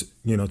 days.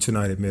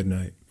 Tonight at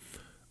midnight.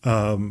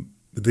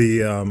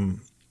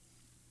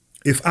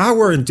 if I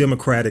were in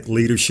Democratic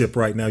leadership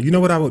right now, you know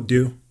what I would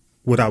do?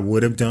 What I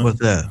would have done? What's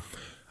that?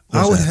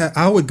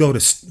 I would go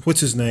to,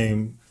 what's his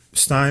name?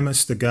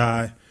 Steinmetz, the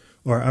guy,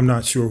 or I'm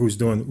not sure who's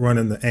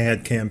running the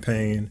ad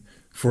campaign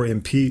for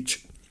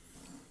impeach.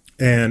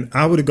 And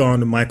I would have gone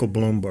to Michael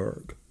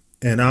Bloomberg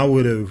and I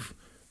would have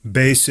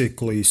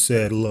basically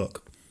said,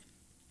 look,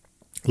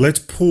 let's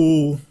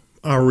pool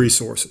our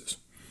resources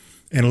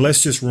and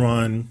let's just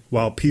run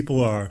while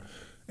people are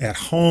at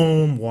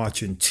home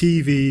watching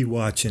TV,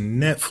 watching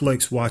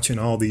Netflix, watching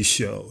all these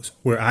shows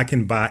where I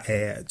can buy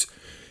ads.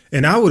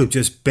 And I would have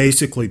just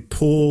basically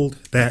pulled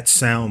that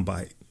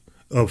soundbite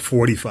of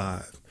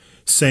 45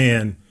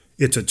 saying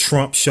it's a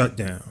Trump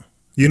shutdown.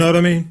 You know what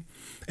I mean?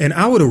 And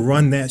I would have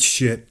run that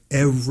shit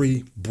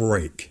every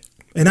break.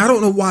 And I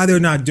don't know why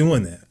they're not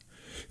doing that.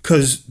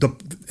 Because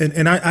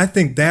I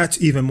think that's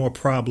even more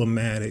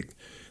problematic,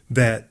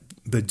 that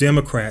the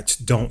Democrats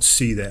don't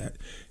see that.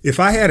 If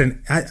I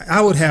had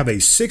I would have a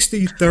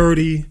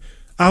 60-30.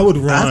 I would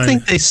run. I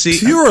think they see.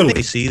 Purely. I think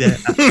they see that.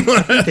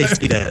 I think they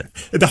see that.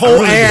 The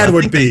whole ad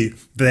would be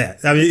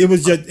that. I mean,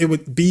 it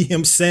would be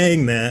him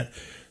saying that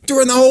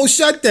during the whole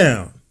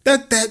shutdown.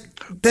 That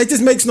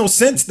just makes no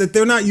sense that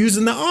they're not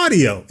using the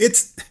audio.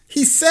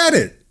 He said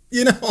it.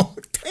 You know,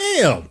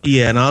 damn.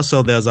 Yeah, and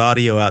also there's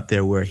audio out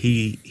there where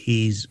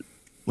he's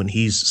when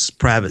he's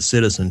private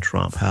citizen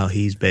Trump, how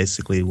he's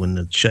basically, when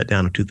the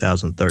shutdown of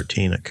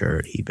 2013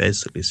 occurred, he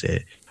basically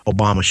said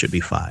Obama should be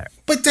fired.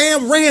 But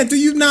damn, Rand, do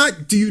you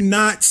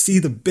not see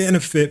the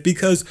benefit?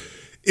 Because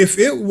if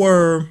it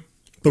were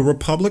the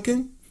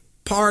Republican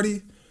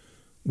Party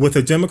with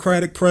a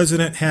Democratic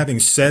president having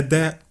said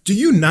that, do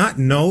you not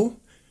know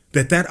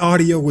that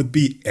audio would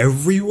be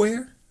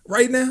everywhere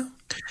right now?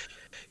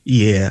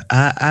 Yeah,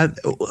 I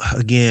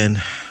again,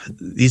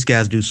 these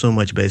guys do so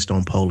much based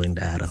on polling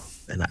data,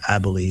 and I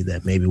believe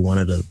that maybe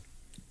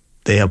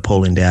they have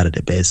polling data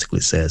that basically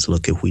says,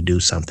 look, if we do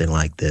something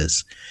like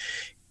this,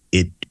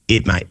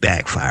 it might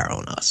backfire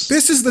on us.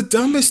 This is the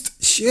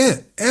dumbest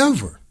shit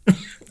ever.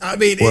 I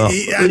mean,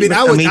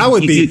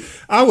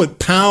 I would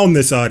pound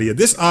this audio.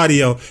 This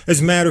audio, as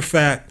a matter of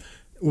fact,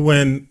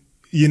 when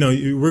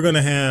we're going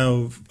to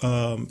have,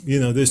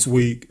 this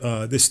week,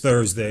 this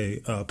Thursday,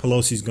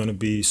 Pelosi's going to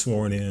be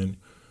sworn in,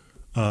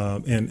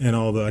 and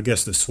all the, I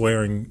guess the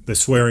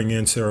swearing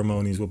in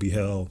ceremonies will be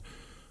held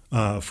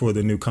for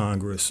the new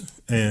Congress.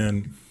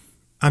 And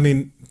I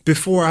mean,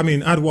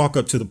 I'd walk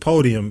up to the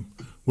podium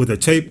with a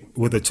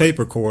tape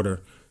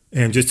recorder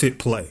and just hit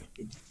play,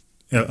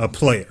 a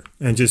player,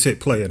 and just hit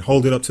play and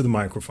hold it up to the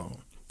microphone.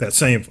 That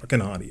same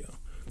fucking audio.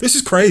 This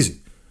is crazy.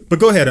 But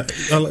go ahead.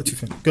 I'll let you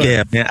finish. Go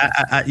ahead.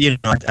 Yeah,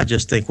 man. I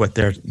just think what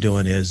they're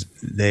doing is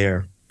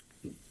they're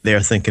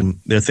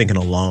thinking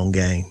a long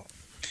game,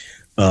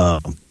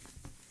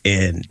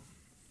 and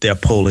they're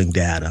polling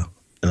data.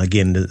 And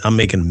again, I'm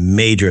making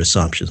major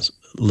assumptions,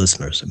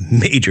 listeners.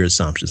 Major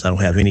assumptions. I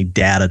don't have any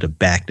data to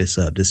back this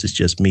up. This is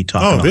just me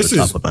talking off the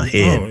top of my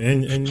head. Oh,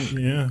 and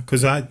yeah,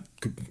 because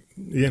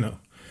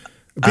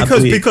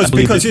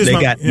because here's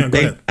my.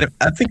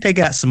 I think they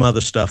got some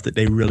other stuff that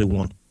they really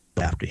want to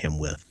go after him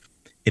with.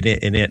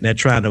 And they're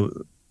trying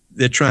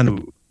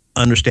to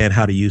understand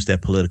how to use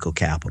that political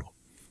capital.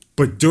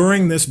 But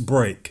during this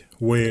break,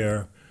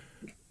 where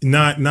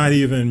not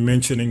even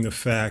mentioning the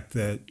fact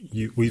that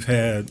we've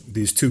had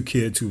these two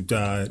kids who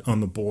died on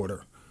the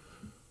border,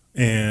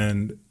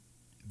 and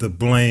the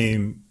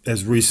blame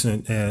as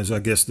recent as I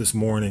guess this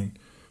morning,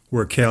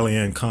 where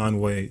Kellyanne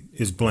Conway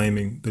is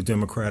blaming the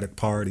Democratic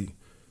Party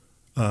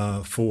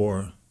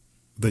for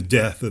the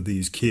death of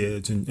these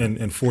kids,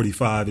 and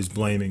 45 is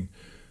blaming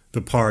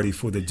the party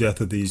for the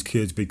death of these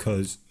kids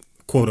because,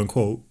 quote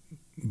unquote,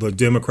 the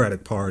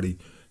Democratic Party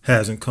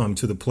hasn't come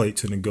to the plate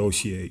to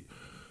negotiate.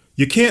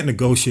 You can't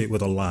negotiate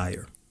with a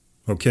liar,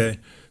 okay?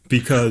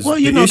 Because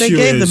they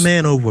gave the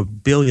man over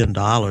 $1 billion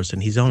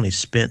and he's only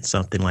spent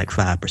something like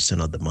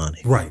 5% of the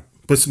money. Right.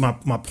 But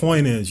my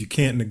point is, you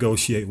can't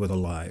negotiate with a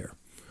liar,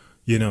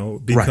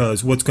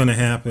 because what's going to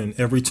happen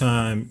every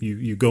time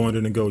you go into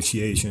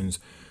negotiations,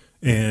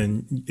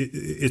 and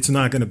it's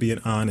not going to be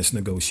an honest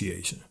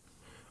negotiation.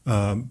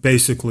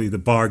 Basically, the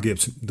bar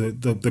gets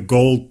the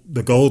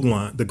goal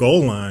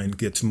line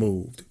gets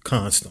moved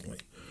constantly,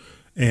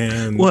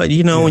 and when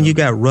you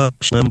got Rush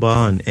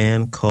Limbaugh and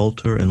Ann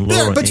Coulter and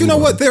Laura, but you know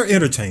what? They're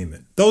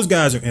entertainment. Those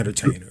guys are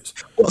entertainers.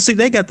 Well, see,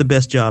 they got the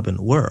best job in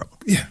the world.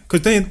 Yeah,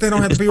 because they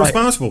don't have to be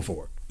responsible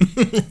for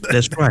it.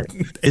 That's right.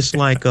 It's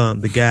like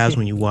the guys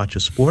when you watch a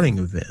sporting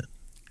event,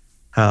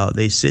 how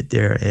they sit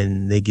there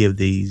and they give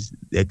they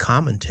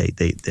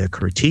commentate their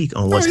critique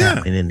on what's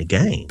happening in the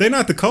game. They're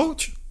not the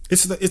coach.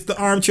 It's the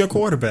armchair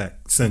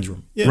quarterback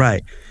syndrome. Yeah.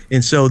 Right.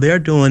 And so they're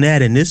doing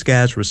that, and this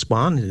guy's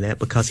responding to that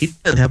because he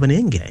doesn't have an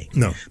end game.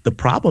 No. The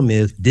problem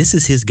is this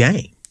is his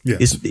game.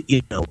 Yes.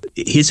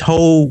 His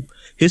whole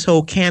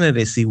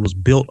candidacy was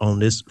built on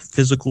this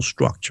physical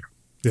structure.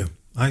 Yeah,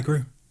 I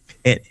agree.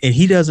 And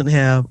he doesn't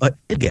have an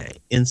end game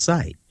in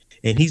sight.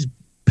 And he's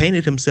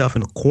painted himself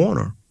in a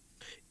corner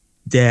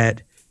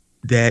that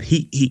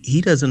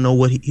he doesn't know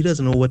what he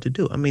doesn't know what to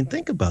do. I mean,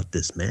 think about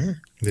this,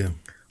 man. Yeah.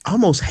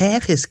 almost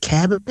half his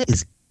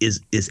cabinet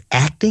is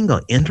acting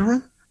or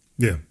interim.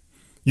 Yeah.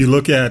 You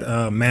look at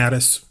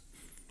Mattis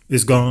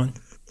is gone,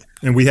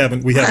 and we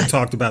haven't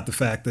talked about the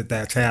fact that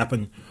that's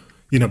happened,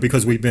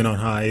 because we've been on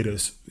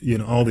hiatus,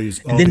 all these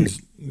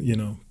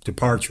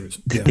departures.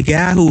 Yeah. The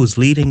guy who was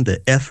leading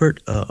the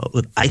effort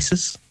with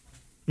ISIS,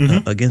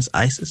 against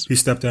ISIS, he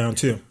stepped down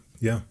too.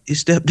 Yeah. He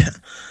stepped down.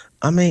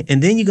 I mean,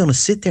 and then you're going to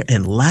sit there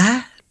and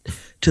lie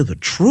to the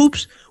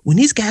troops when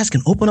these guys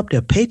can open up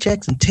their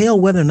paychecks and tell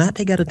whether or not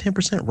they got a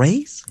 10%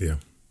 raise? Yeah.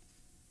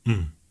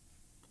 Come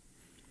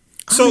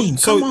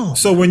on.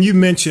 So when you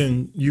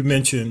mention,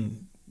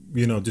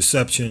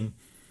 deception,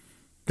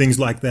 things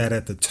like that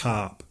at the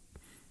top,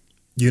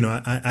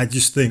 I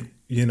just think,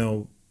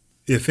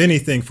 if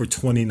anything for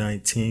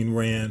 2019,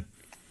 Rand,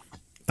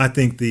 I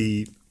think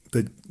the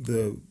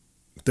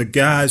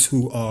guys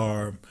who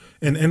are,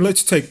 and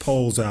let's take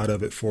polls out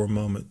of it for a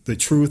moment. The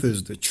truth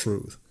is the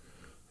truth.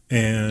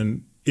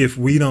 And if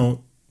we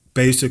don't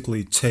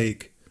basically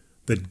take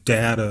the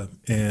data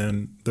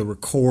and the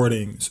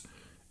recordings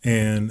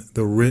and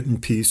the written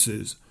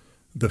pieces,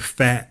 the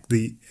FACTS,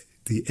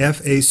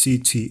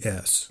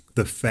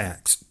 the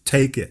facts,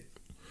 take it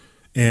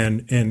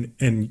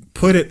and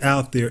put it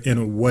out there in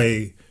a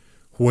way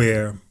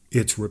where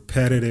it's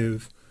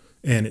repetitive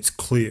and it's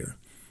clear.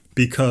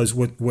 Because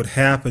what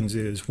happens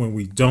is when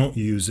we don't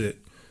use it,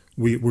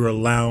 we're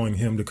allowing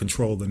him to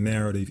control the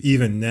narrative.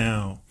 Even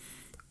now,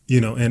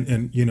 we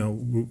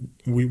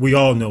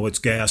all know it's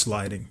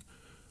gaslighting,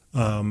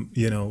 and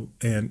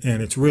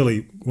it's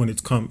really when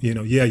it's come,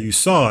 you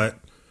saw it,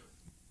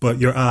 but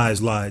your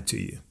eyes lied to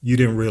you. You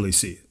didn't really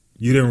see it.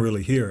 You didn't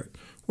really hear it.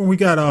 When we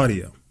got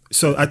audio.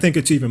 So I think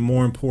it's even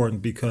more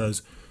important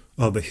because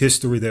of the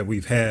history that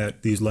we've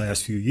had these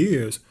last few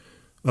years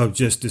of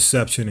just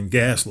deception and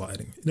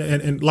gaslighting.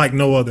 And like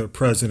no other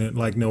president,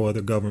 like no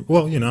other government,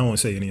 well, I won't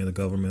say any other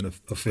government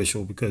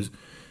official because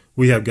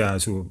we have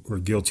guys who are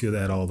guilty of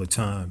that all the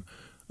time,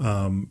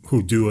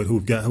 who do it,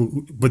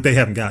 but they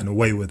haven't gotten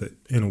away with it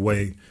in a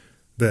way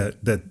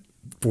that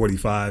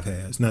 45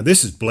 has. Now,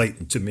 this is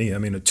blatant to me. I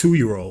mean, a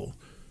 2-year-old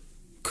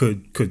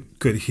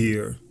could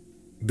hear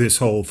this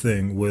whole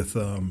thing with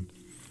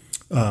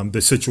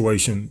the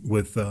situation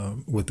with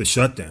the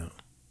shutdown,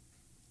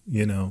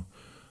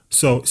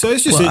 So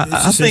it's just,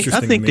 I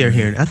think they're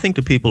hearing it. I think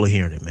the people are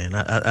hearing it, man.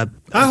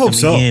 I hope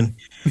so.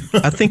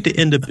 I think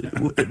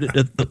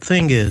the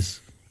thing is,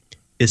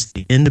 it's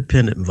the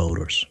independent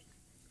voters.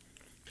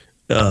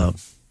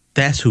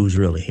 That's who's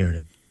really hearing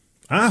it.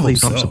 I hope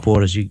so. Trump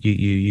supporters,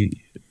 you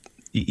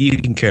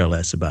can care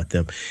less about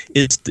them.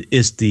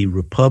 It's the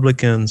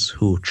Republicans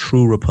who are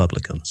true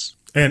Republicans.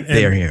 And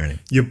they're hearing it.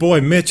 Your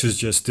boy Mitch has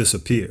just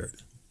disappeared.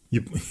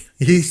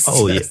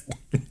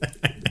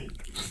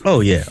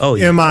 Oh yeah. MIA.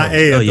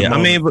 Oh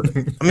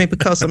yeah.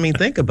 Because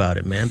think about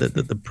it, man.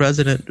 The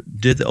president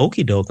did the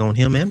okie doke on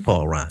him and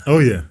Paul Ryan. Oh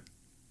yeah.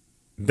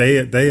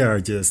 They are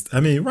just.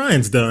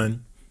 Ryan's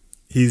done.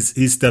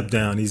 He's stepped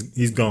down.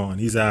 He's gone.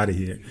 He's out of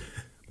here.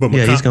 But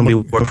he's going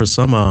to be working for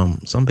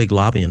some big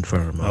lobbying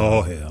firm.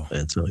 Oh hell!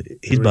 And so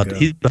he's about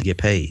to get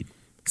paid.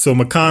 So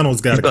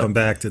McConnell's got to come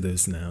back to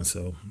this now.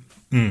 So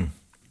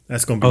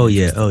that's going to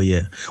be. Oh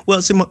yeah.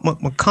 Well, see,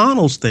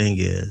 McConnell's thing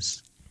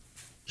is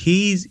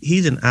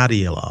he's an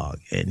ideologue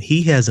and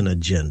he has an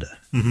agenda,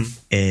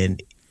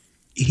 and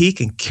he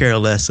can care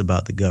less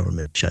about the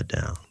government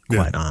shutdown.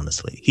 Quite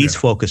honestly, he's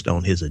focused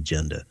on his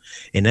agenda,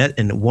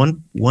 and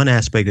one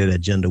aspect of that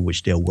agenda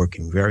which they're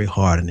working very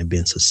hard and have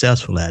been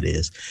successful at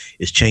is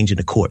changing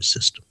the court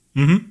system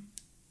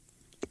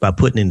by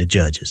putting in the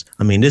judges.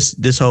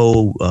 This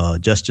whole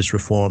justice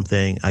reform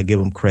thing, I give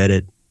them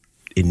credit;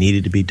 it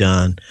needed to be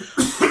done,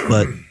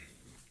 but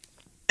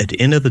at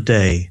the end of the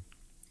day,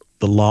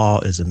 the law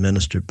is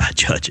administered by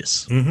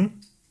judges and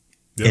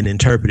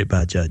interpreted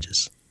by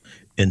judges,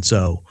 and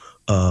so.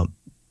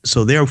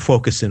 So they're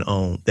focusing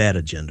on that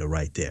agenda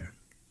right there,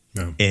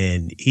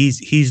 and he's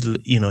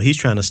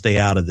trying to stay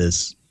out of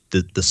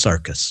the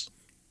circus.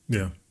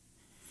 Yeah.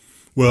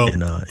 Well,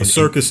 a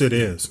circus it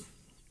is.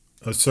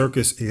 A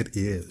circus it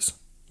is,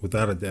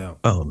 without a doubt.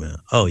 Oh man.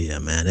 Oh yeah,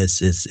 man.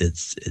 It's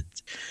as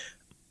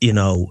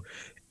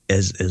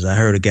I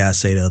heard a guy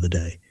say the other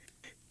day,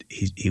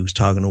 he was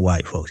talking to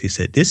white folks. He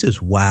said, "This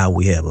is why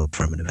we have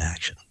affirmative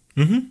action,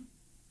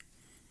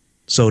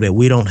 so that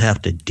we don't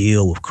have to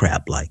deal with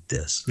crap like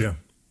this." Yeah.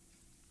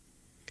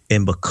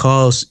 And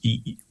because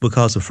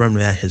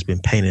affirmative action has been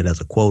painted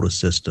as a quota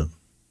system,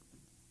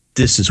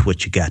 this is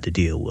what you got to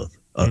deal with.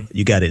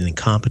 You got an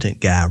incompetent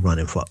guy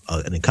running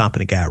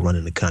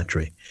the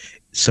country,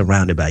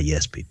 surrounded by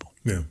yes people.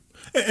 Yeah,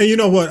 and you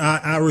know what?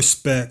 I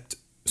respect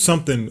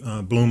something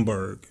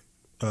Michael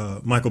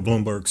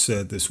Bloomberg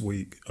said this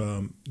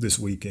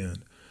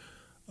weekend.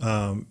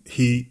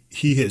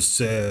 He has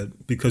said,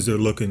 because they're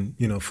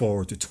looking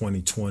forward to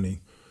 2020.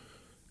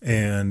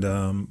 And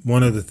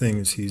one of the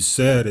things he's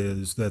said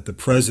is that the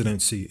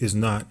presidency is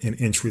not an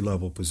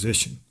entry-level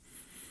position,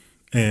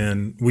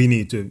 and we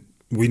need to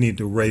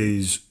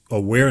raise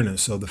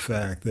awareness of the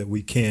fact that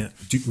we can't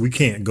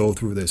go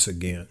through this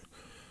again.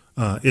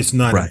 It's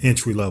not an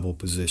entry-level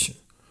position.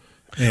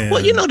 And,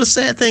 well, the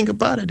sad thing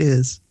about it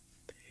is,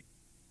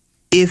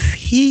 if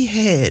he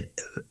had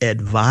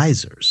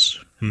advisors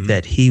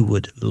that he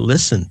would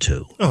listen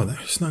to. Oh,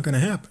 that's not going to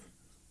happen.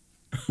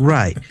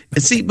 Right.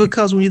 And see,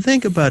 because when you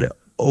think about it,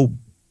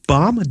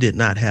 Obama did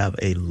not have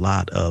a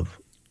lot of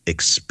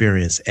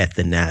experience at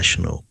the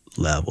national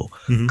level.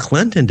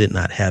 Clinton did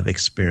not have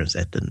experience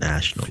at the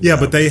national level. Yeah,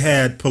 but they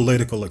had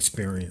political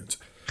experience.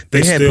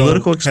 They had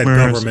political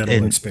experience. Had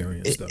governmental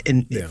experience, though.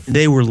 And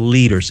they were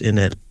leaders in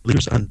that.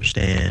 Leaders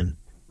understand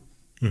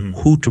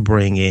who to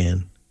bring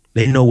in.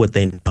 They know what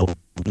they know,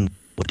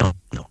 what don't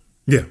know.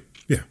 Yeah.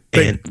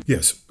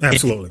 Yes,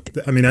 absolutely.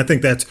 I mean, I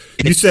think that's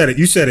you said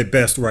it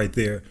best right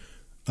there.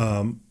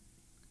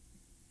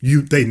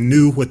 They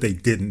knew what they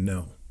didn't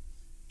know,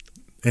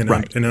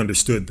 and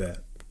understood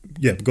that.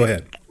 Yeah, go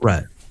ahead.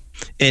 Right,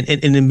 and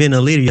in being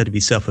a leader, you have to be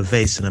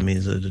self-effacing. I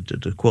mean,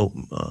 to quote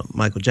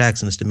Michael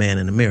Jackson, "It's the man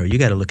in the mirror." You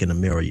got to look in the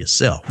mirror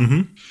yourself.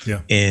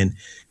 Yeah, and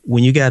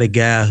when you got a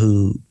guy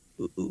who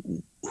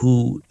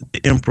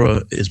the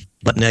emperor is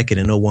butt naked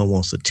and no one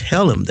wants to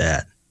tell him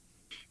that,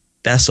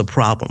 that's a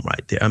problem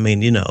right there. I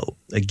mean,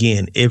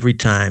 again, every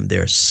time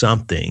there's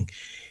something,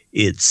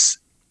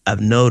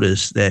 I've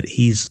noticed that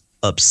he's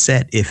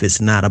upset if it's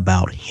not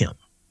about him.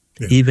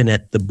 Yeah. Even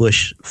at the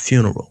Bush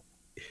funeral,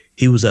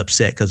 he was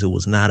upset because it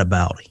was not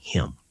about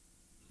him.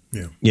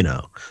 Yeah.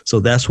 So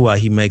that's why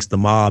he makes the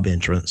mob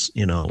entrance,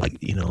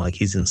 like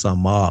he's in some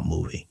mob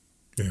movie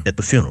at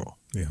the funeral.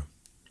 Yeah.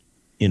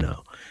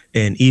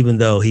 And even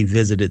though he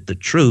visited the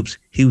troops,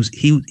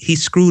 he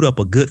screwed up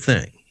a good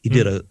thing. He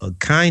did a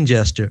kind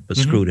gesture, but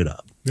screwed it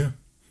up. Yeah.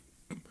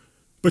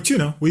 But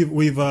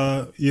we've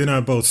you and I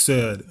both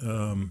said,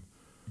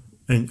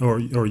 or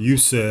you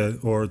said,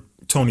 or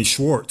Tony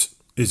Schwartz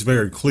is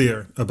very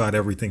clear about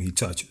everything he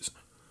touches.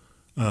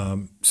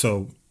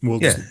 So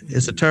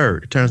it's a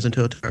turd. It turns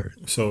into a turd.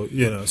 So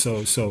you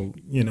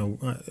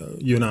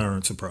and I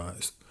aren't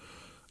surprised.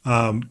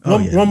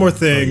 One more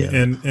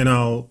thing, and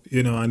I'll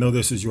I know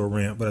this is your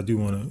rant, but I do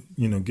want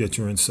to get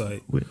your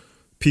insight.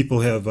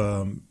 People have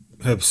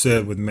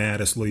said with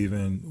Mattis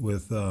leaving,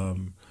 with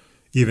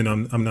even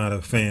I'm not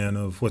a fan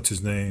of what's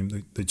his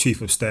name, the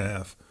chief of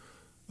staff.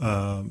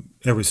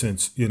 Ever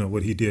since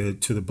what he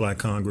did to the black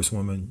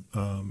congresswoman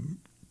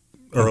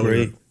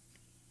earlier,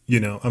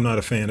 I'm not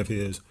a fan of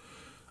his.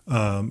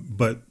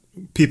 But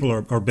people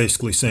are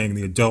basically saying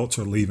the adults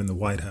are leaving the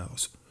White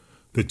House.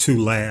 The two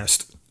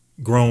last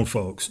grown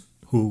folks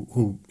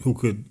who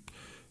could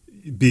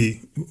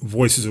be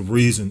voices of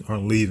reason are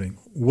leaving.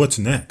 What's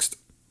next?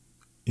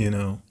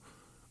 And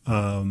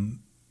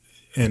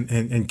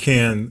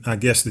can, I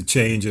guess, the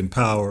change in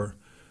power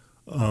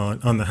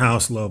on the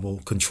House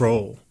level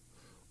control,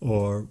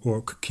 or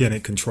can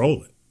it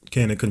control it?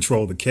 Can it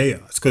control the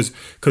chaos?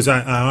 Because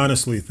I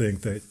honestly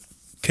think that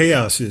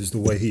chaos is the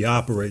way he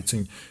operates,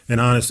 and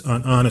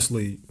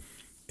honestly,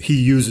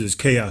 he uses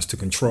chaos to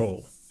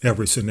control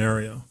every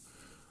scenario.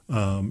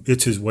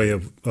 It's his way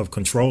of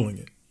controlling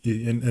it,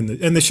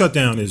 and the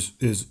shutdown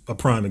is a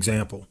prime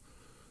example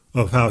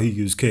of how he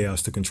used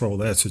chaos to control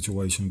that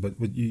situation. But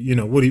what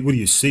do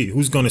you see?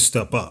 Who's going to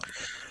step up?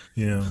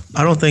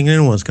 I don't think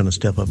anyone's going to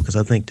step up, because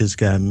I think this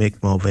guy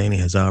Mick Mulvaney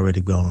has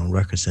already gone on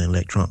record saying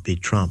let Trump be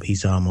Trump.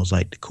 He's almost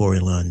like the Corey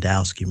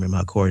Lewandowski. Remember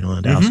how Corey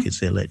Lewandowski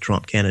said let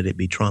Trump candidate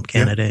be Trump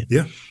candidate?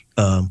 Yeah.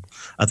 I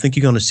think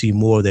you're going to see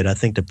more of that. I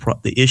think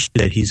the issue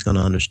that he's going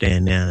to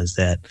understand now is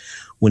that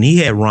when he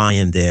had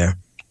Ryan there,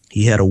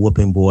 he had a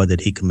whooping boy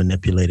that he could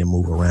manipulate and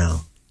move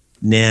around.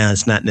 Now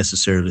it's not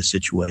necessarily the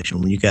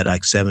situation. When you got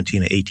like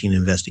 17 or 18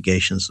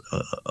 investigations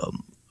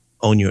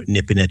on your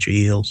nipping at your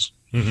heels,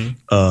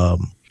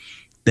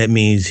 that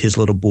means his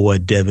little boy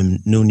Devin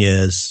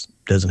Nunes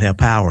doesn't have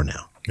power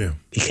now. Yeah,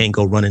 he can't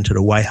go run into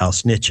the White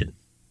House snitching.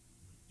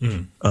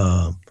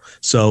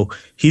 So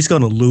he's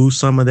going to lose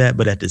some of that,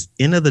 but at the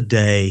end of the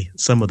day,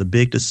 some of the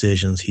big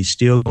decisions he's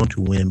still going to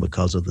win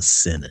because of the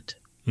Senate.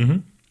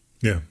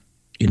 Yeah,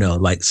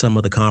 like some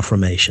of the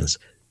confirmations,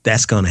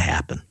 that's going to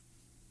happen.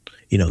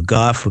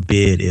 God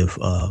forbid if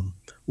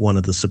one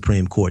of the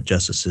Supreme Court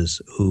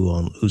justices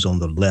who's on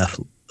the left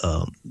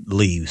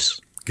leaves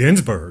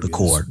Ginsburg. The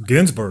court.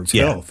 Ginsburg's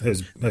health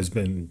has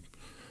been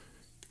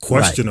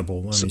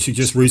questionable. Right. I mean, she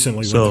just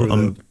recently went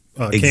through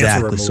the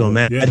cancer removal. So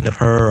imagine if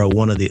her or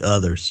one of the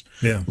others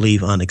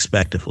leave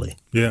unexpectedly.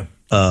 Yeah.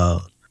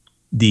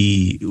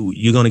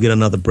 You're going to get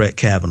another Brett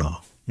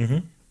Kavanaugh. Yeah.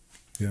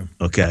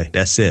 Okay,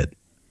 that's it.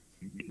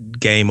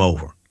 Game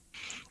over.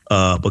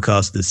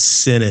 Because the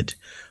Senate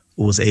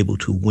was able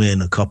to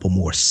win a couple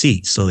more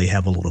seats, so they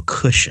have a little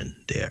cushion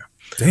there.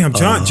 Damn,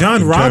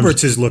 John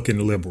Roberts is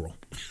looking liberal.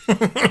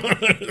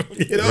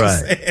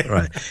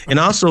 Right. And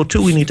also,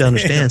 too, we need to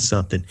understand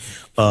something.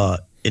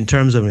 In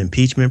terms of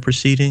impeachment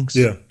proceedings,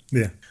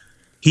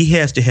 he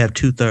has to have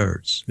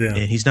 2/3,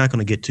 and he's not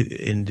going to get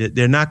and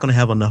they're not going to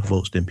have enough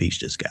votes to impeach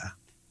this guy.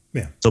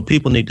 Yeah. So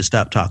people need to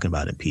stop talking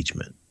about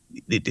impeachment.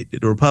 The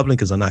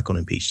Republicans are not going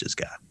to impeach this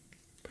guy.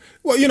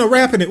 Well,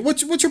 wrapping it,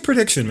 what's your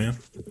prediction, man?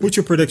 What's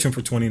your prediction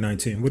for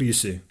 2019? What do you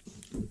see?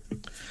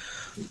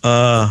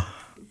 I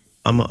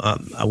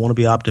want to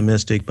be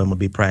optimistic, but I'm gonna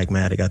be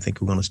pragmatic. I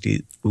think we're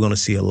gonna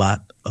see a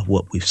lot of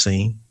what we've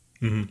seen.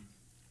 Mm-hmm.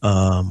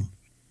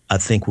 I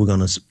think we're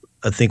gonna,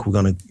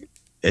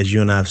 as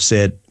you and I have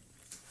said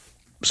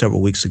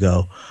several weeks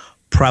ago,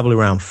 probably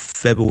around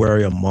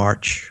February or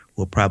March,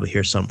 we'll probably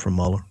hear something from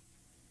Mueller.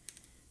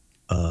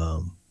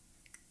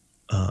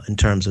 In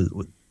terms of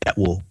that,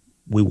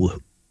 we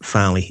will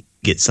finally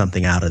get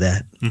something out of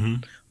that.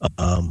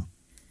 Mm-hmm.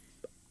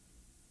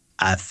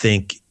 I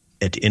think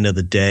at the end of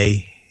the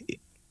day,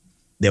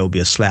 there will be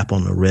a slap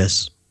on the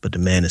wrist, but the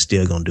man is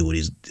still going to do what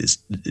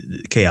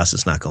the chaos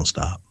is not going to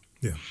stop.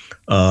 Yeah.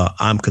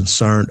 I'm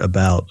concerned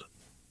about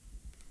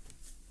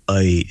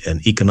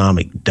an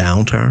economic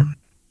downturn.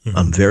 Mm-hmm.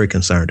 I'm very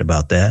concerned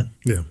about that.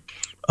 Yeah.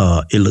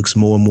 It looks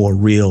more and more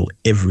real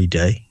every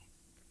day.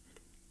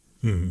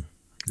 Mm-hmm.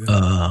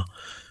 Yeah.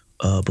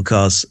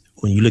 Because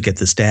when you look at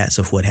the stats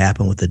of what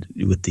happened with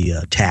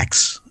the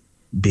tax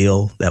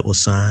bill that was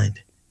signed,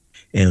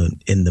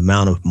 and the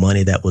amount of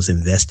money that was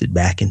invested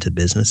back into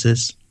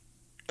businesses,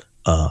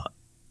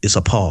 it's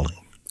appalling.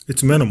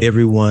 It's minimal.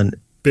 Everyone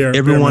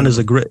is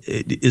a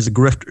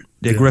grifter.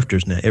 They're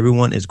grifters now.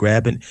 Everyone is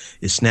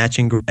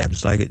snatching, grabs.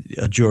 It's like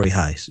a jewelry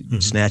heist, mm-hmm.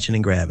 snatching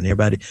and grabbing.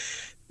 Everybody.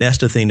 That's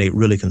the thing that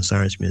really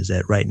concerns me, is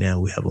that right now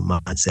we have a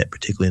mindset,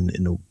 particularly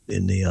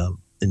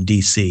in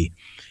D.C.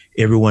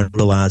 Everyone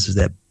realizes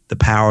that the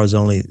power has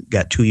only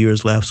got 2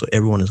 years left, so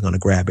everyone is going to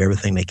grab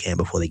everything they can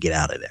before they get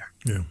out of there.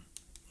 Yeah,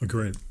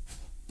 agreed.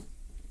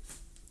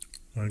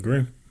 I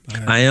agree.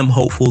 I am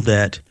hopeful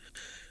that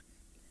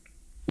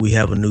we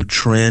have a new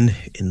trend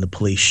in the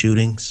police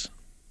shootings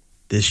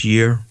this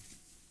year.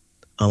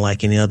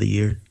 Unlike any other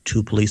year,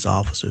 2 police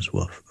officers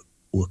were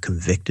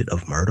convicted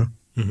of murder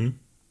mm-hmm.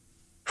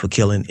 for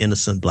killing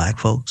innocent black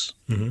folks.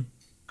 Mm-hmm.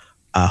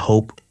 I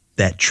hope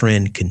that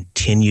trend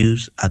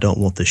continues. I don't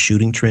want the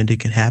shooting trend to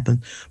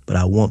happen, but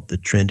I want the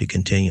trend to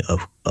continue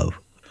of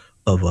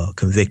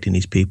convicting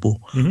these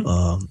people.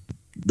 Mm-hmm.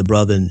 The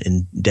brother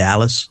in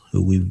Dallas,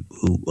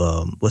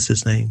 what's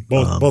his name?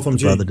 Both of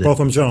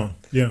them John.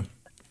 Yeah.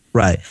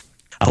 Right.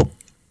 I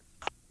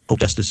hope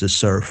justice is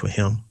served for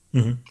him.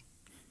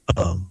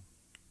 Mm-hmm.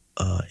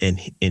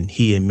 And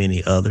he and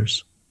many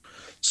others.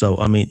 So,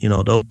 I mean,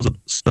 those are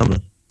some of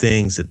the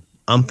things that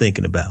I'm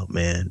thinking about,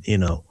 man,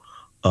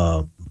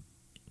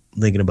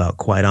 thinking about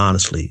quite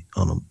honestly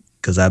on them,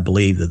 because I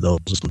believe that those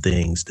are some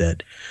things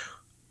that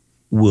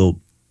will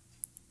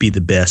be the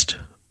best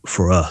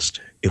for us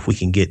if we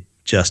can get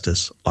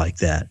justice like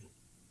that.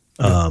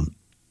 Yeah.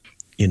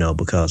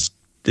 Because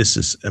this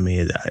is,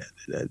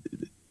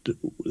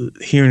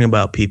 hearing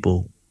about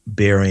people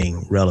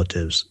burying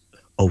relatives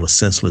over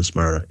senseless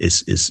murder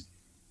is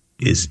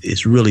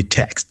really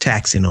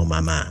taxing on my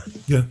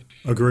mind. Yeah,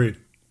 agreed,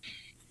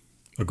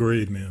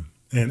 man.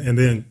 And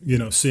then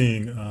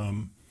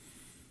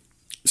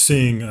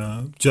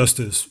seeing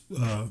justice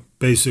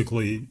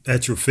basically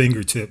at your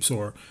fingertips,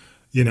 or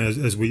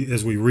as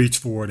we reach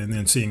for it, and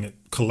then seeing it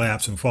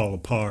collapse and fall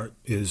apart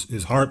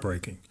is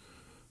heartbreaking.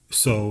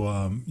 So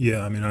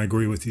I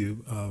agree with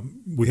you.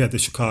 We had the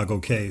Chicago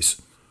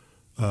case,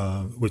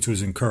 which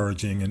was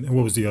encouraging, and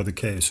what was the other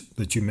case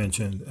that you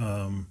mentioned?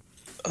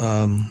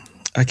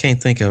 I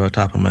can't think of the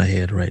top of my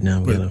head right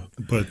now.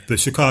 But the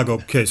Chicago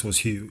case was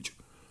huge.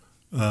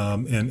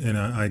 And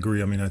I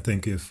agree. I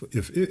think if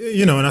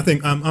and I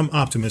think I'm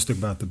optimistic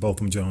about the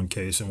Botham Jean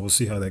case, and we'll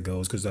see how that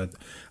goes, because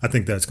I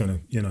think that's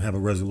going to have a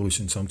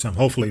resolution sometime.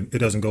 Hopefully it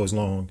doesn't go as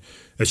long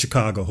as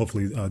Chicago.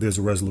 Hopefully there's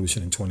a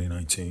resolution in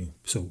 2019.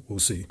 So we'll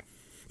see.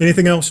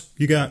 Anything else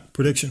you got?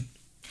 Prediction?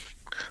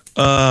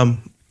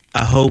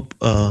 I hope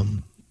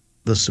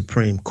the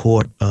Supreme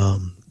Court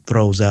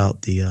throws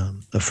out the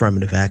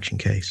affirmative action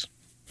case.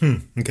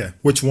 Okay.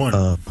 Which one?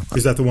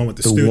 Is that the one with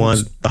the students? One,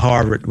 the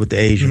Harvard with the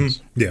Asians.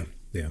 Mm-hmm.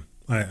 Yeah.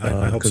 I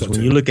hope so too. Because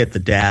when you look at the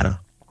data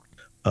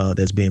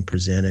that's being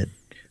presented,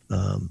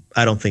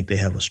 I don't think they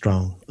have a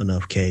strong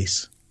enough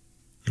case.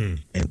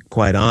 And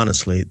quite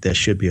honestly, there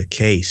should be a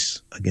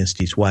case against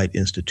these white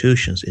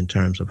institutions in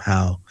terms of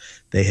how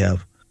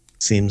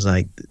seems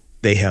like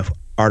they have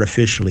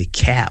artificially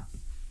capped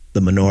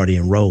the minority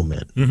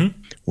enrollment. Mm-hmm.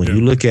 When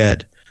you look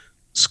at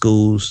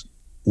schools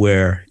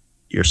where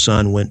your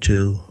son went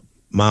to,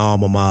 my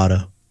alma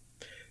mater,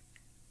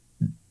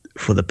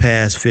 for the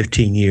past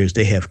 15 years,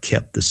 they have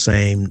kept the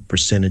same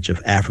percentage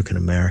of African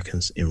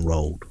Americans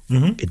enrolled.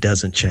 Mm-hmm. It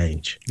doesn't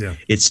change. Yeah.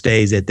 It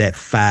stays at that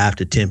 5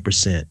 to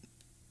 10%.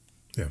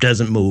 Yeah.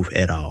 Doesn't move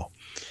at all.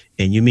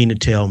 And you mean to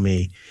tell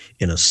me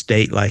in a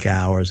state like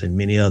ours and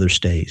many other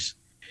states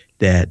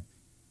that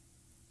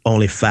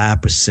only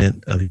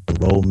 5% of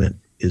enrollment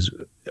is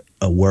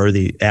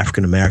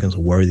African Americans are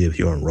worthy of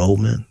your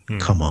enrollment?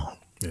 Come on.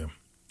 Yeah.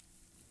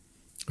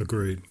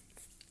 Agreed.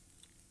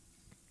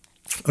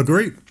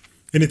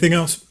 Anything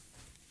else?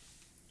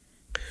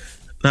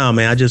 No,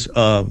 man, I just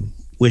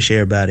wish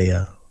everybody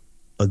a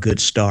good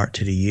start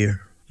to the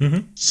year.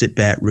 Mm-hmm. Sit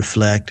back,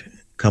 reflect,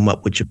 come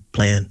up with your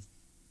plan,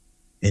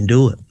 and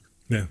do it.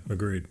 Yeah,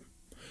 agreed.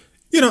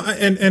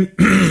 And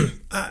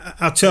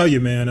I'll tell you,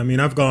 man,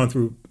 I've gone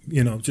through,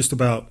 just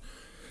about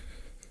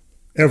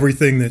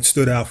everything that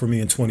stood out for me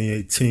in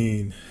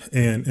 2018,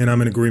 and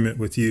I'm in agreement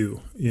with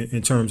you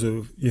in terms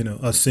of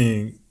us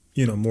seeing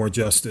more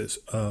justice.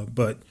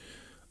 But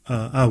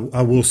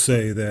I will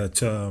say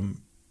that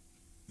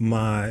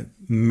my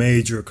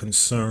major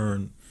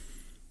concern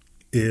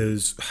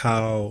is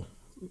how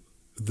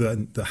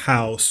the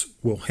House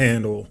will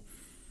handle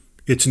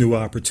its new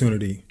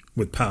opportunity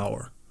with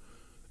power,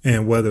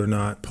 and whether or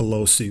not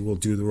Pelosi will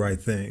do the right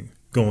thing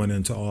going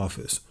into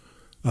office.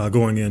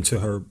 Going into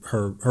her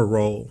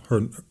role,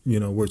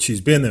 where she's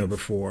been there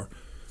before,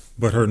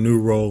 but her new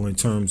role in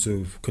terms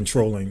of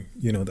controlling,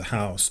 the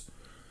House,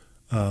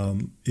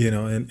 and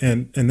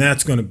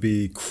that's going to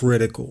be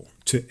critical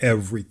to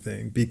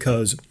everything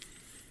because,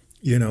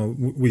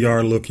 we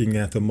are looking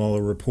at the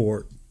Mueller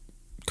report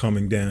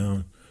coming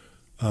down.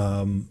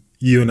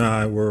 You and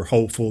I were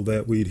hopeful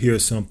that we'd hear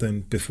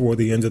something before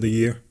the end of the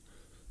year.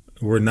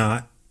 We're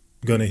not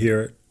going to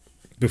hear it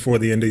before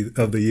the end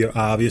of the year,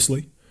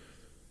 obviously.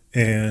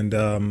 And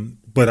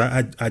but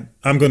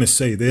I'm going to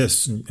say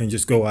this and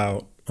just go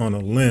out on a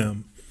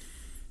limb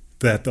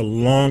that the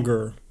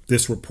longer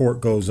this report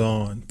goes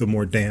on, the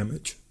more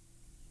damage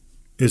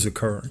is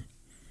occurring.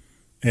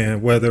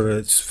 And whether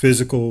it's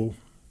physical,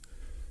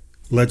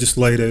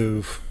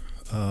 legislative,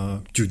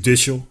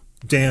 judicial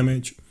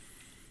damage,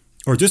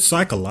 or just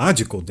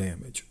psychological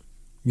damage,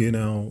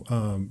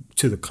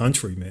 to the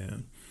country,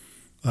 man.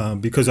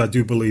 Because I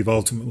do believe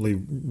ultimately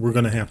we're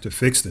going to have to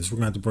fix this. We're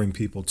going to have to bring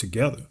people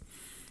together.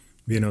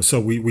 So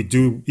we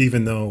do,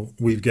 even though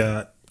we've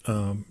got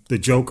the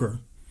Joker,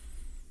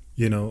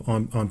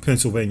 on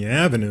Pennsylvania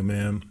Avenue,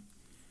 man,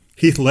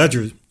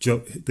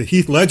 the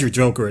Heath Ledger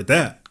Joker at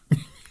that.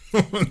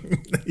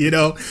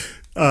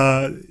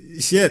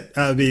 Shit.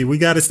 I mean, we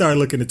got to start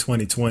looking at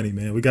 2020,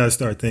 man. We got to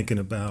start thinking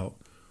about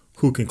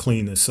who can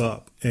clean this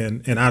up.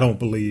 And I don't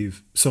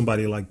believe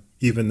somebody like,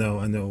 even though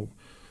I know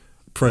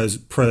Prez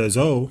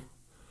O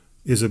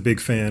is a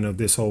big fan of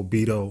this whole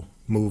Beto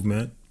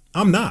movement,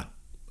 I'm not.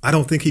 I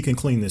don't think he can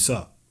clean this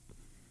up.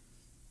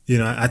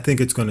 I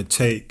think it's going to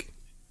take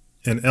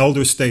an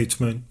elder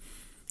statesman,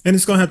 and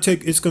it's going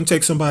to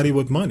take somebody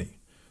with money,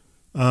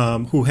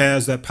 who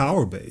has that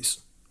power base.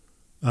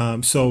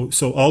 So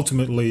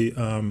ultimately,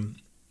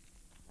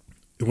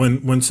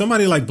 when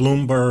somebody like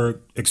Bloomberg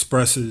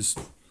expresses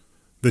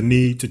the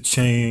need to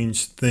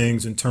change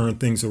things and turn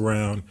things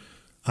around,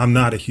 I'm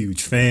not a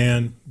huge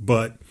fan,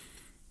 but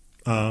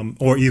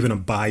or even a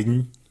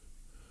Biden.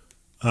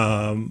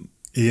 I'm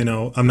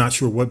not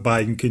sure what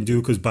Biden can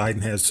do because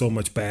Biden has so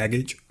much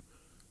baggage.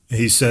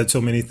 He's said so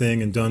many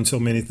things and done so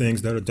many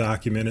things that are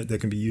documented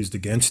that can be used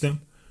against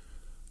him.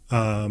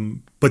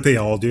 But they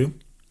all do.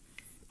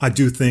 I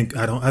don't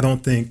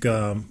think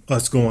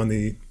us going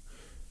the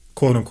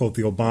quote unquote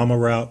the Obama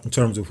route in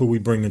terms of who we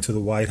bring into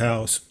the White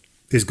House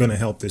is going to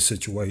help this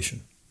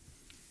situation.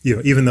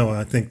 Even though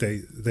I think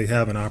they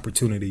have an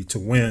opportunity to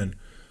win,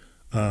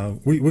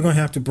 we're going to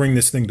have to bring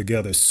this thing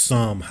together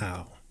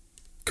somehow.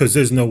 Because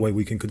there's no way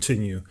we can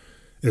continue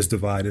as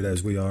divided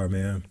as we are,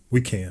 man.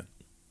 We can't.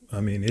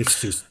 I mean,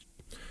 it's just.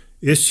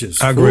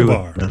 I agree with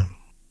you, man.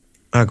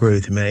 I agree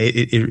with you, man.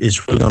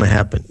 It's really going to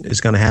happen.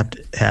 It's going to have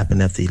to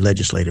happen at the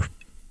legislative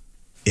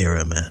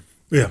era, man.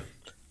 Yeah.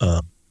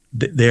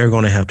 They're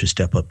going to have to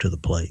step up to the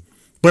plate.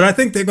 But I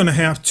think they're going to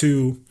have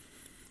to.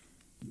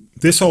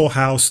 This whole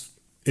House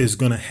is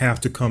going to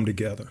have to come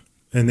together,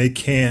 and they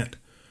can't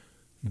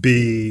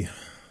be,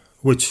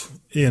 which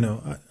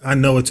I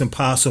know it's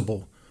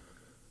impossible.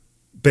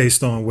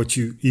 Based on what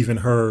you even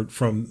heard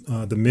from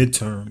the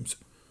midterms,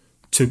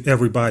 to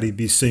everybody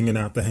be singing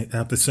out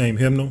the same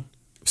hymnal,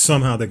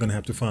 somehow they're going to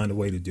have to find a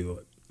way to do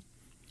it.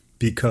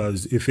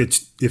 Because if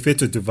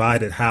it's a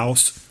divided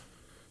house,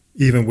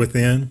 even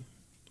within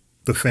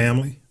the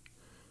family,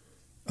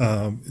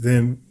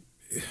 then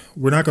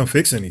we're not going to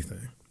fix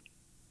anything.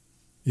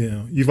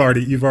 You've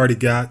already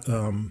got.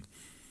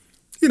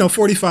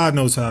 45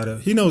 knows how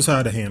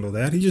to handle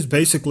that. He just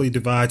basically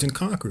divides and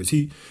conquers.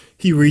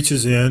 He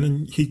reaches in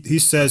and he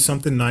says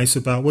something nice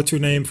about, what's her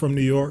name from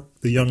New York?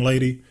 The young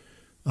lady,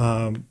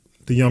 the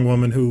young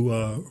woman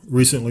who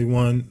recently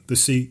won the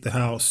seat, the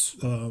House.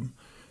 Oh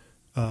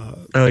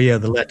yeah,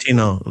 the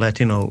Latino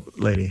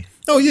lady.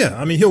 Oh yeah,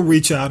 I mean he'll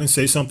reach out and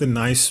say something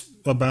nice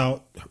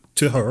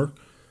to her,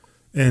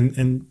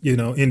 and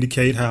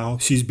indicate how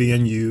she's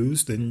being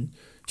used, and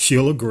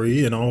she'll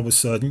agree, and all of a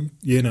sudden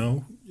he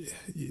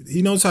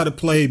knows how to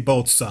play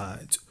both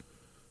sides,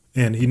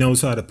 and he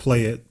knows how to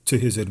play it to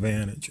his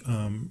advantage.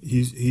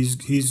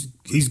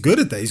 He's good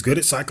at that. He's good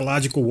at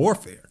psychological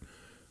warfare,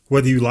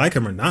 whether you like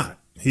him or not.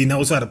 He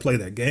knows how to play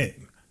that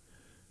game.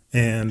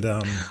 And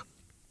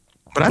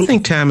but I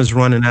think time is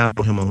running out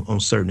on him on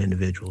certain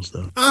individuals,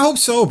 though. I hope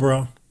so,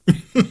 bro.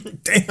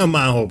 Damn,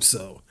 I hope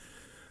so.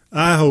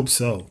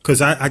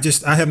 Because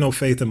I have no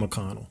faith in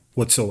McConnell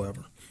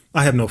whatsoever.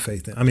 I have no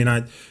faith in. I mean,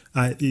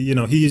 he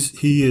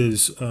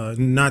is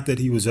not that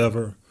he was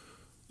ever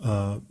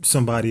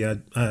somebody I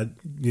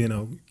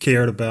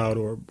cared about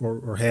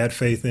or had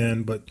faith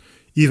in, but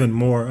even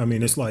more. I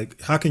mean, it's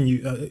like, how can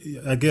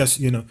you, I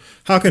guess,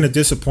 how can a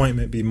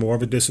disappointment be more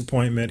of a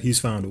disappointment? He's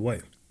found a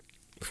way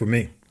for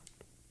me.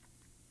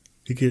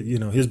 He could,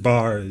 his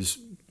bar is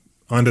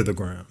under the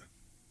ground.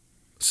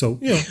 So,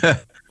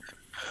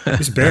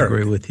 it's buried. I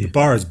agree with you. The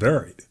bar is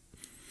buried.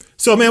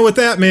 So, man, with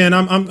that, man,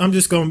 I'm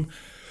just going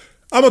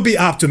to be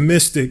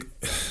optimistic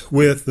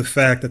with the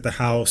fact that the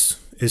House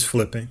is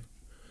flipping.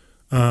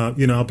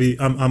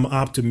 I'm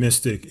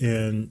optimistic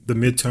in the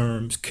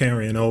midterms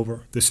carrying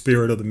over, the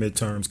spirit of the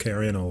midterms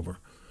carrying over.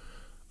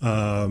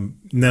 And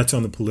that's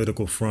on the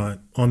political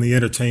front. On the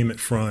entertainment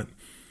front,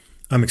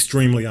 I'm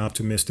extremely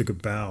optimistic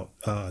about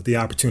the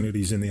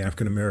opportunities in the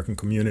African American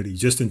community,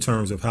 just in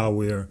terms of how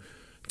we're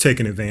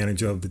taking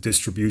advantage of the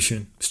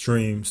distribution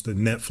streams, the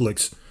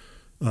Netflix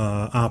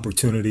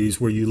opportunities,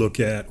 where you look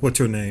at, what's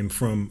her name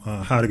from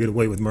How to Get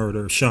Away with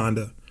Murder,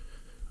 Shonda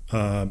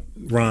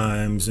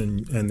Rhimes,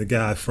 and the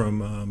guy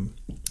from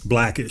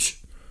Blackish.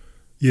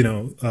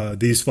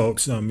 These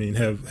folks,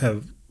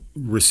 have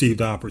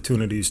received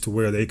opportunities to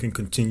where they can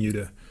continue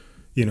to,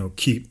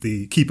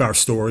 keep our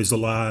stories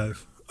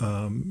alive.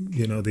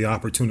 The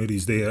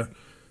opportunities there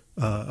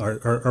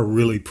are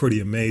really pretty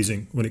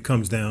amazing when it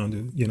comes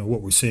down to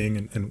what we're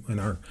seeing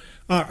and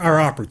our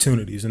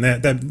opportunities, and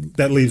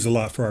that leaves a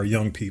lot for our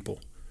young people.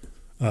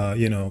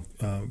 Your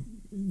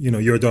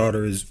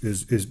daughter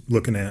is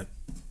looking at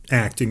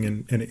acting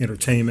and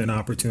entertainment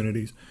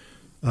opportunities,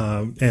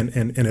 and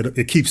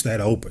it keeps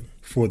that open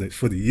for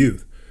the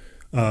youth.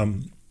 A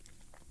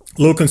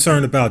little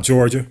concerned about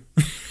Georgia.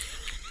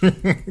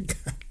 God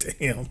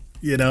damn,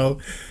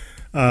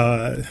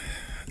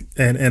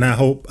 and I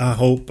hope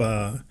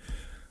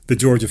the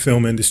Georgia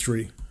film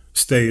industry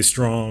stays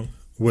strong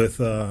with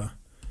your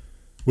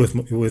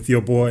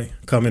boy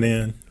coming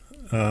in.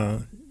 I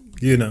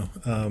ain't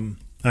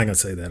gonna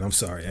say that. I'm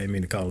sorry. I didn't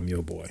mean to call him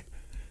your boy.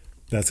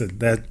 That's a.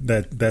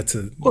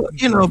 Well,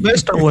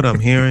 based on what I'm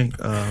hearing,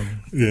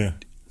 yeah,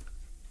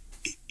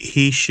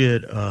 he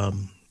should.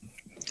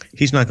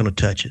 He's not going to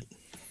touch it.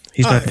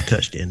 He's not going to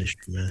touch the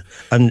industry, man.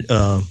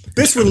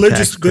 This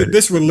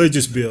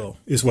religious bill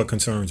is what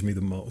concerns me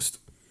the most,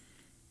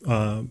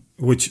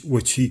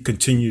 which he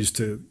continues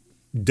to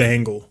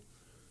dangle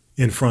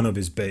in front of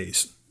his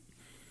base,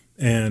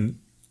 and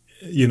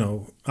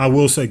I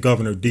will say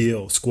Governor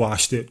Deal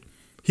squashed it.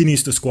 He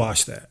needs to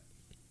squash that.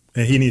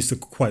 And he needs to,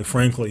 quite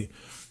frankly,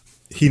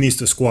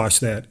 squash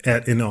that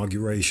at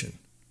inauguration.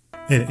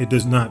 And it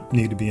does not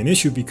need to be an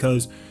issue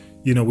because,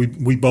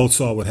 we both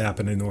saw what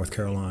happened in North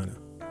Carolina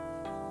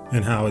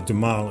and how it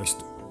demolished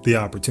the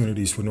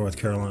opportunities for North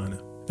Carolina.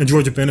 And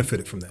Georgia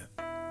benefited from that.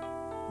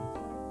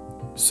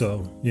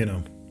 So,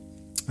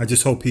 I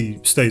just hope he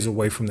stays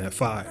away from that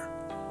fire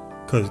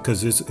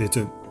because it's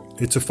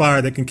a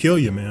fire that can kill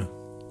you, man.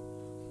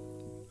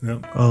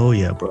 Yep. Oh,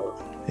 yeah, bro.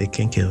 It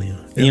can kill you.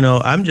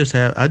 Yep. I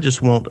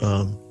just want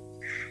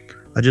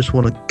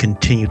to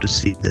continue to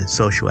see the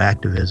social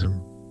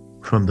activism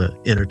from the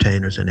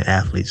entertainers and the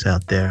athletes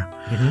out there.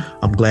 Mm-hmm.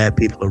 I'm glad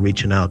people are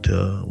reaching out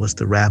to what's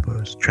the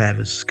rappers,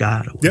 Travis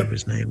Scott or whatever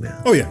his name is.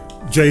 Oh yeah,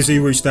 Jay-Z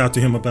reached out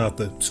to him about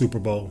the Super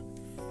Bowl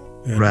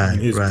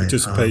and his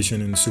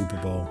participation in the Super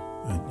Bowl.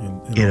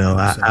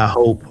 I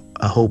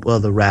hope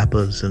other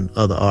rappers and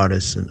other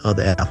artists and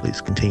other athletes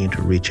continue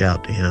to reach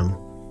out to him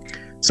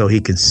so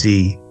he can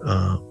see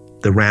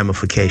the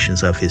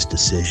ramifications of his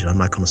decision. I'm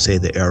not going to say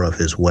the error of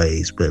his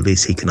ways, but at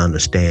least he can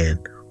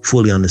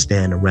fully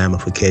understand the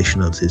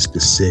ramification of his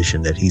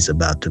decision that he's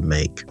about to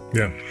make.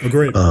 Yeah,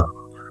 agreed.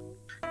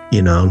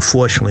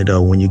 Unfortunately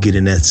though, when you get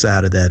in that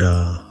side of that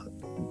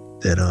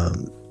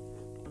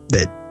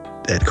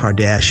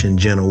Kardashian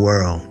Jenner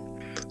world,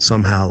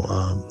 somehow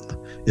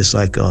it's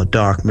like a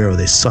dark mirror.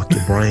 They suck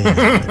your brain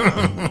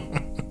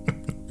out.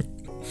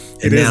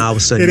 It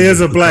is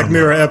a Black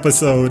Mirror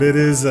episode. It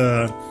is.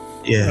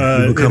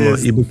 You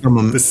become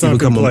a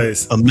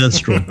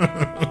minstrel.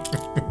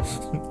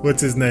 What's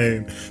his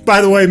name?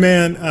 By the way,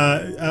 man,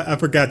 I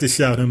forgot to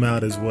shout him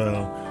out as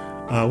well.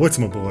 What's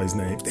my boy's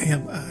name?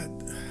 Damn.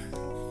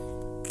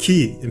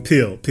 Key and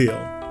Peele,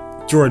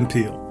 Jordan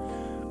Peele.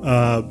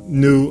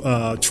 New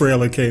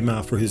trailer came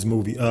out for his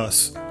movie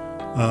Us.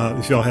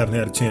 If y'all haven't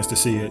had a chance to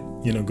see it,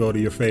 go to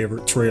your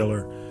favorite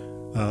trailer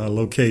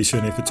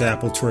location, if it's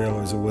Apple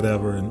Trailers or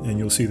whatever, and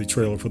you'll see the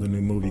trailer for the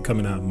new movie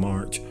coming out in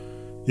March.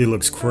 It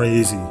looks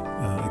crazy,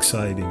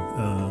 exciting.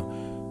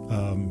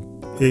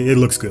 It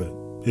looks good.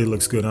 It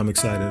looks good. I'm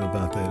excited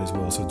about that as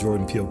well. So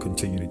Jordan Peele,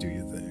 continue to do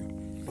your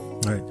thing.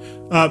 All right.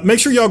 Make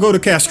sure y'all go to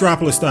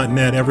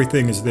Castropolis.net.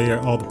 Everything is there.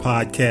 All the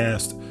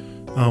podcasts.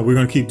 We're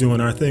going to keep doing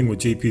our thing with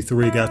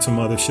GP3. Got some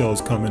other shows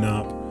coming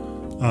up.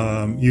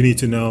 You Need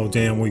to Know,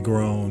 Damn We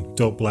Grown,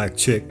 Dope Black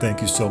Chick.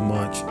 Thank you so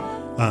much.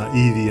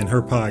 Evie and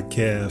her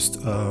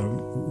podcast,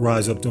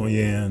 Rise Up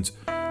Doyens.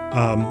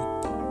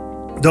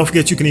 Don't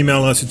forget you can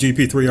email us at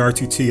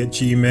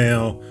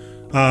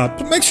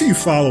gp3rtt@gmail. Make sure you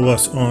follow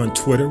us on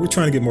Twitter. We're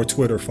trying to get more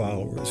Twitter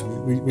followers.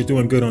 We're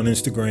doing good on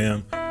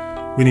Instagram.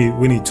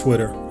 We need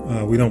Twitter.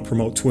 We don't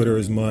promote Twitter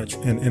as much,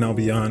 and I'll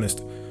be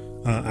honest,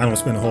 I don't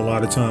spend a whole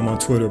lot of time on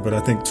Twitter, but I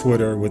think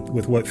Twitter,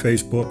 with what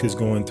Facebook is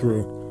going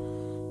through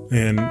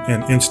and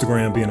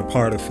Instagram being a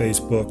part of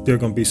Facebook, there are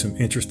going to be some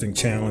interesting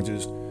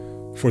challenges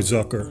for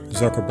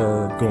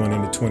Zuckerberg going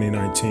into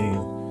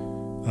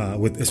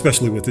 2019,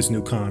 especially with this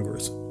new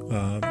Congress,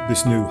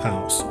 this new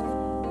House.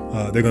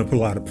 They're going to put a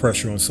lot of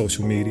pressure on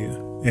social media.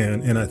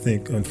 And I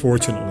think,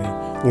 unfortunately,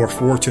 or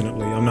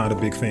fortunately, I'm not a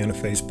big fan of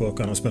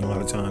Facebook. I don't spend a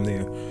lot of time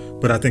there.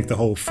 But I think the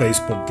whole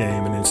Facebook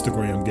game and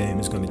Instagram game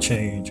is going to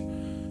change.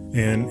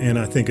 And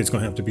I think it's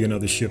going to have to be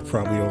another shift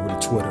probably over to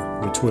Twitter,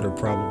 where Twitter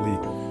probably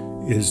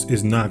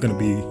is not going to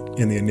be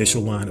in the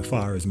initial line of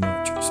fire as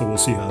much. So we'll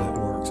see how that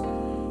works.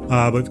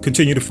 But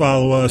continue to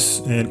follow us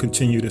and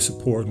continue to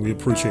support. We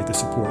appreciate the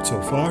support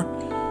so far.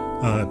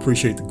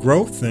 Appreciate the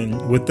growth.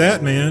 And with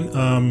that, man,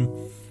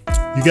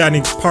 you got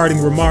any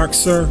parting remarks,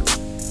 sir,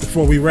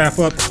 before we wrap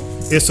up?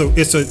 It's a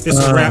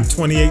wrap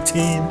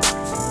 2018.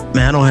 Man,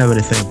 I don't have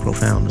anything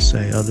profound to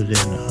say other than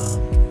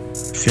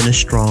finish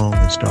strong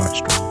and start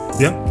strong.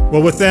 Yep.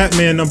 Well, with that,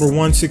 man, number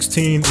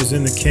 116 is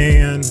in the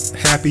can.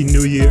 Happy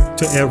New Year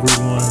to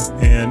everyone.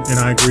 And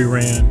I agree,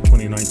 Rand,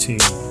 2019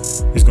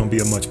 is going to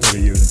be a much better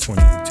year than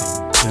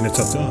 2018. And it's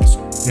up to us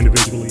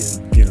individually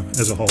and,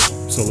 as a whole.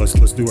 So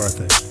let's do our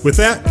thing. With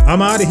that,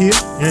 I'm out of here,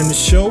 and the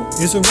show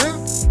is a wrap.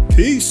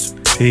 Peace.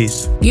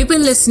 Peace. You've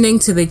been listening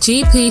to the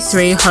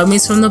GP3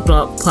 Homies from the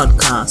Block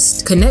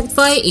podcast. Connect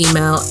via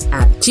email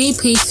at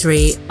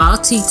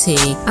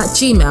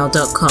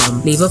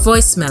gp3rtt@gmail.com. Leave a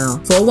voicemail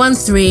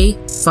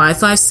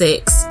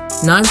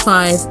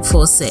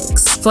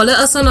 413-556-9546. Follow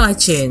us on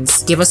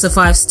iTunes. Give us a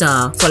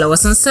 5-star. Follow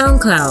us on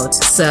SoundCloud.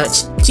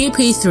 Search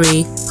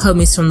GP3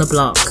 Homies from the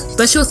Block.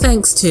 Special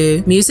thanks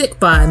to music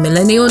by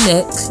Millennial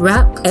Nick,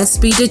 rap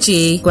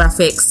SB2G,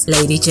 graphics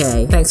Lady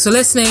J. Thanks for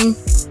listening.